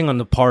shitting on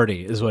the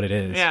party is what it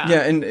is. Yeah.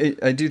 Yeah, and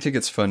I do think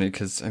it's funny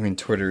because, I mean,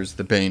 Twitter's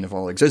the bane of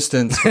all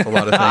existence with a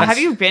lot of things. Have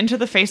you been to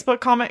the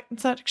Facebook comment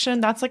section?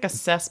 That's like a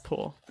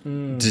cesspool.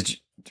 Did you?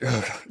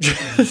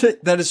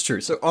 That is true.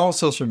 So all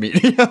social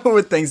media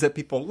with things that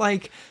people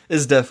like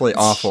is definitely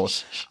awful.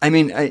 I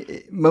mean,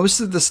 most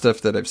of the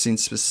stuff that I've seen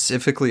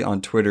specifically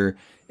on Twitter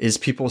is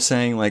people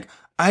saying like,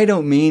 I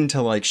don't mean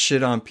to like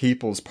shit on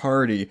people's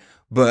party,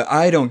 but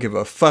I don't give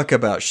a fuck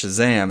about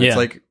Shazam. It's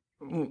like...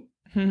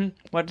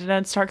 What did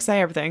Ed Stark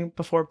say? Everything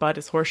before Bud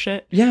is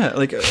horseshit? Yeah,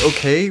 like,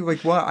 okay, like,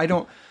 what? I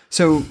don't...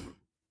 So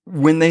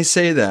when they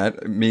say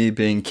that, me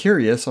being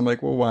curious, I'm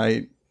like, well,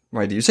 why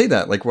do you say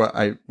that? Like,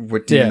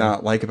 what do you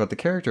not like about the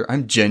character?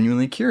 I'm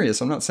genuinely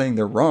curious. I'm not saying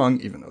they're wrong,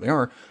 even though they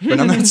are, but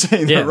I'm not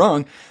saying they're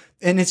wrong.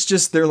 And it's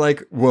just, they're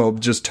like, well,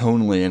 just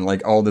tonally and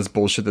like all this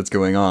bullshit that's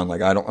going on.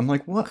 Like, I'm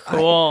like, what?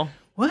 Cool.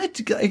 What?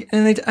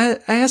 And I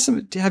asked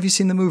them, have you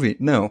seen the movie?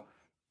 No.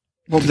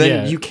 Well,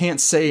 then you can't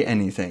say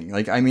anything.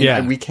 Like, I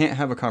mean, we can't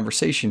have a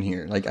conversation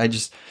here. Like,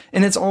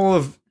 and it's all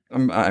of,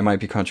 I might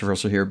be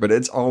controversial here, but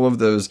it's all of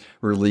those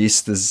release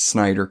the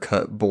Snyder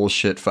cut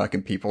bullshit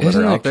fucking people that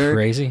are out there.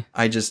 Crazy.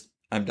 I'm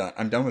done.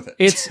 I'm done with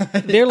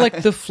it. They're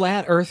like the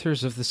flat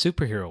earthers of the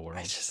superhero world.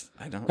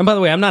 I don't. And by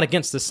the way, I'm not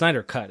against the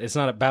Snyder cut. It's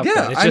not about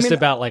that. It's just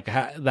about like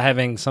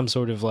having some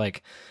sort of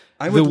like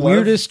the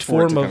weirdest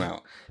form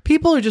of.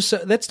 People are just,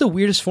 that's the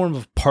weirdest form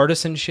of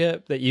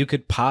partisanship that you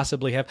could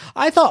possibly have.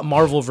 I thought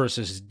Marvel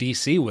versus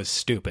DC was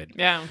stupid.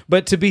 Yeah.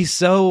 But to be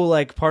so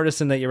like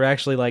partisan that you're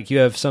actually like, you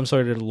have some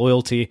sort of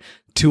loyalty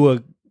to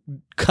a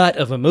cut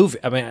of a movie.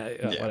 I mean,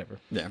 whatever.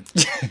 Yeah.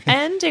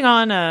 Ending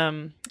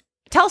on,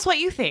 tell us what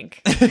you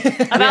think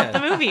about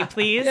the movie,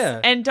 please. Yeah.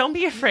 And don't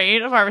be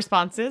afraid of our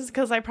responses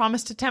because I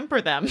promise to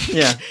temper them.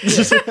 Yeah.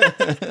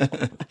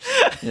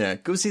 Yeah.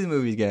 Go see the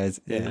movie,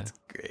 guys. Yeah. It's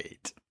great.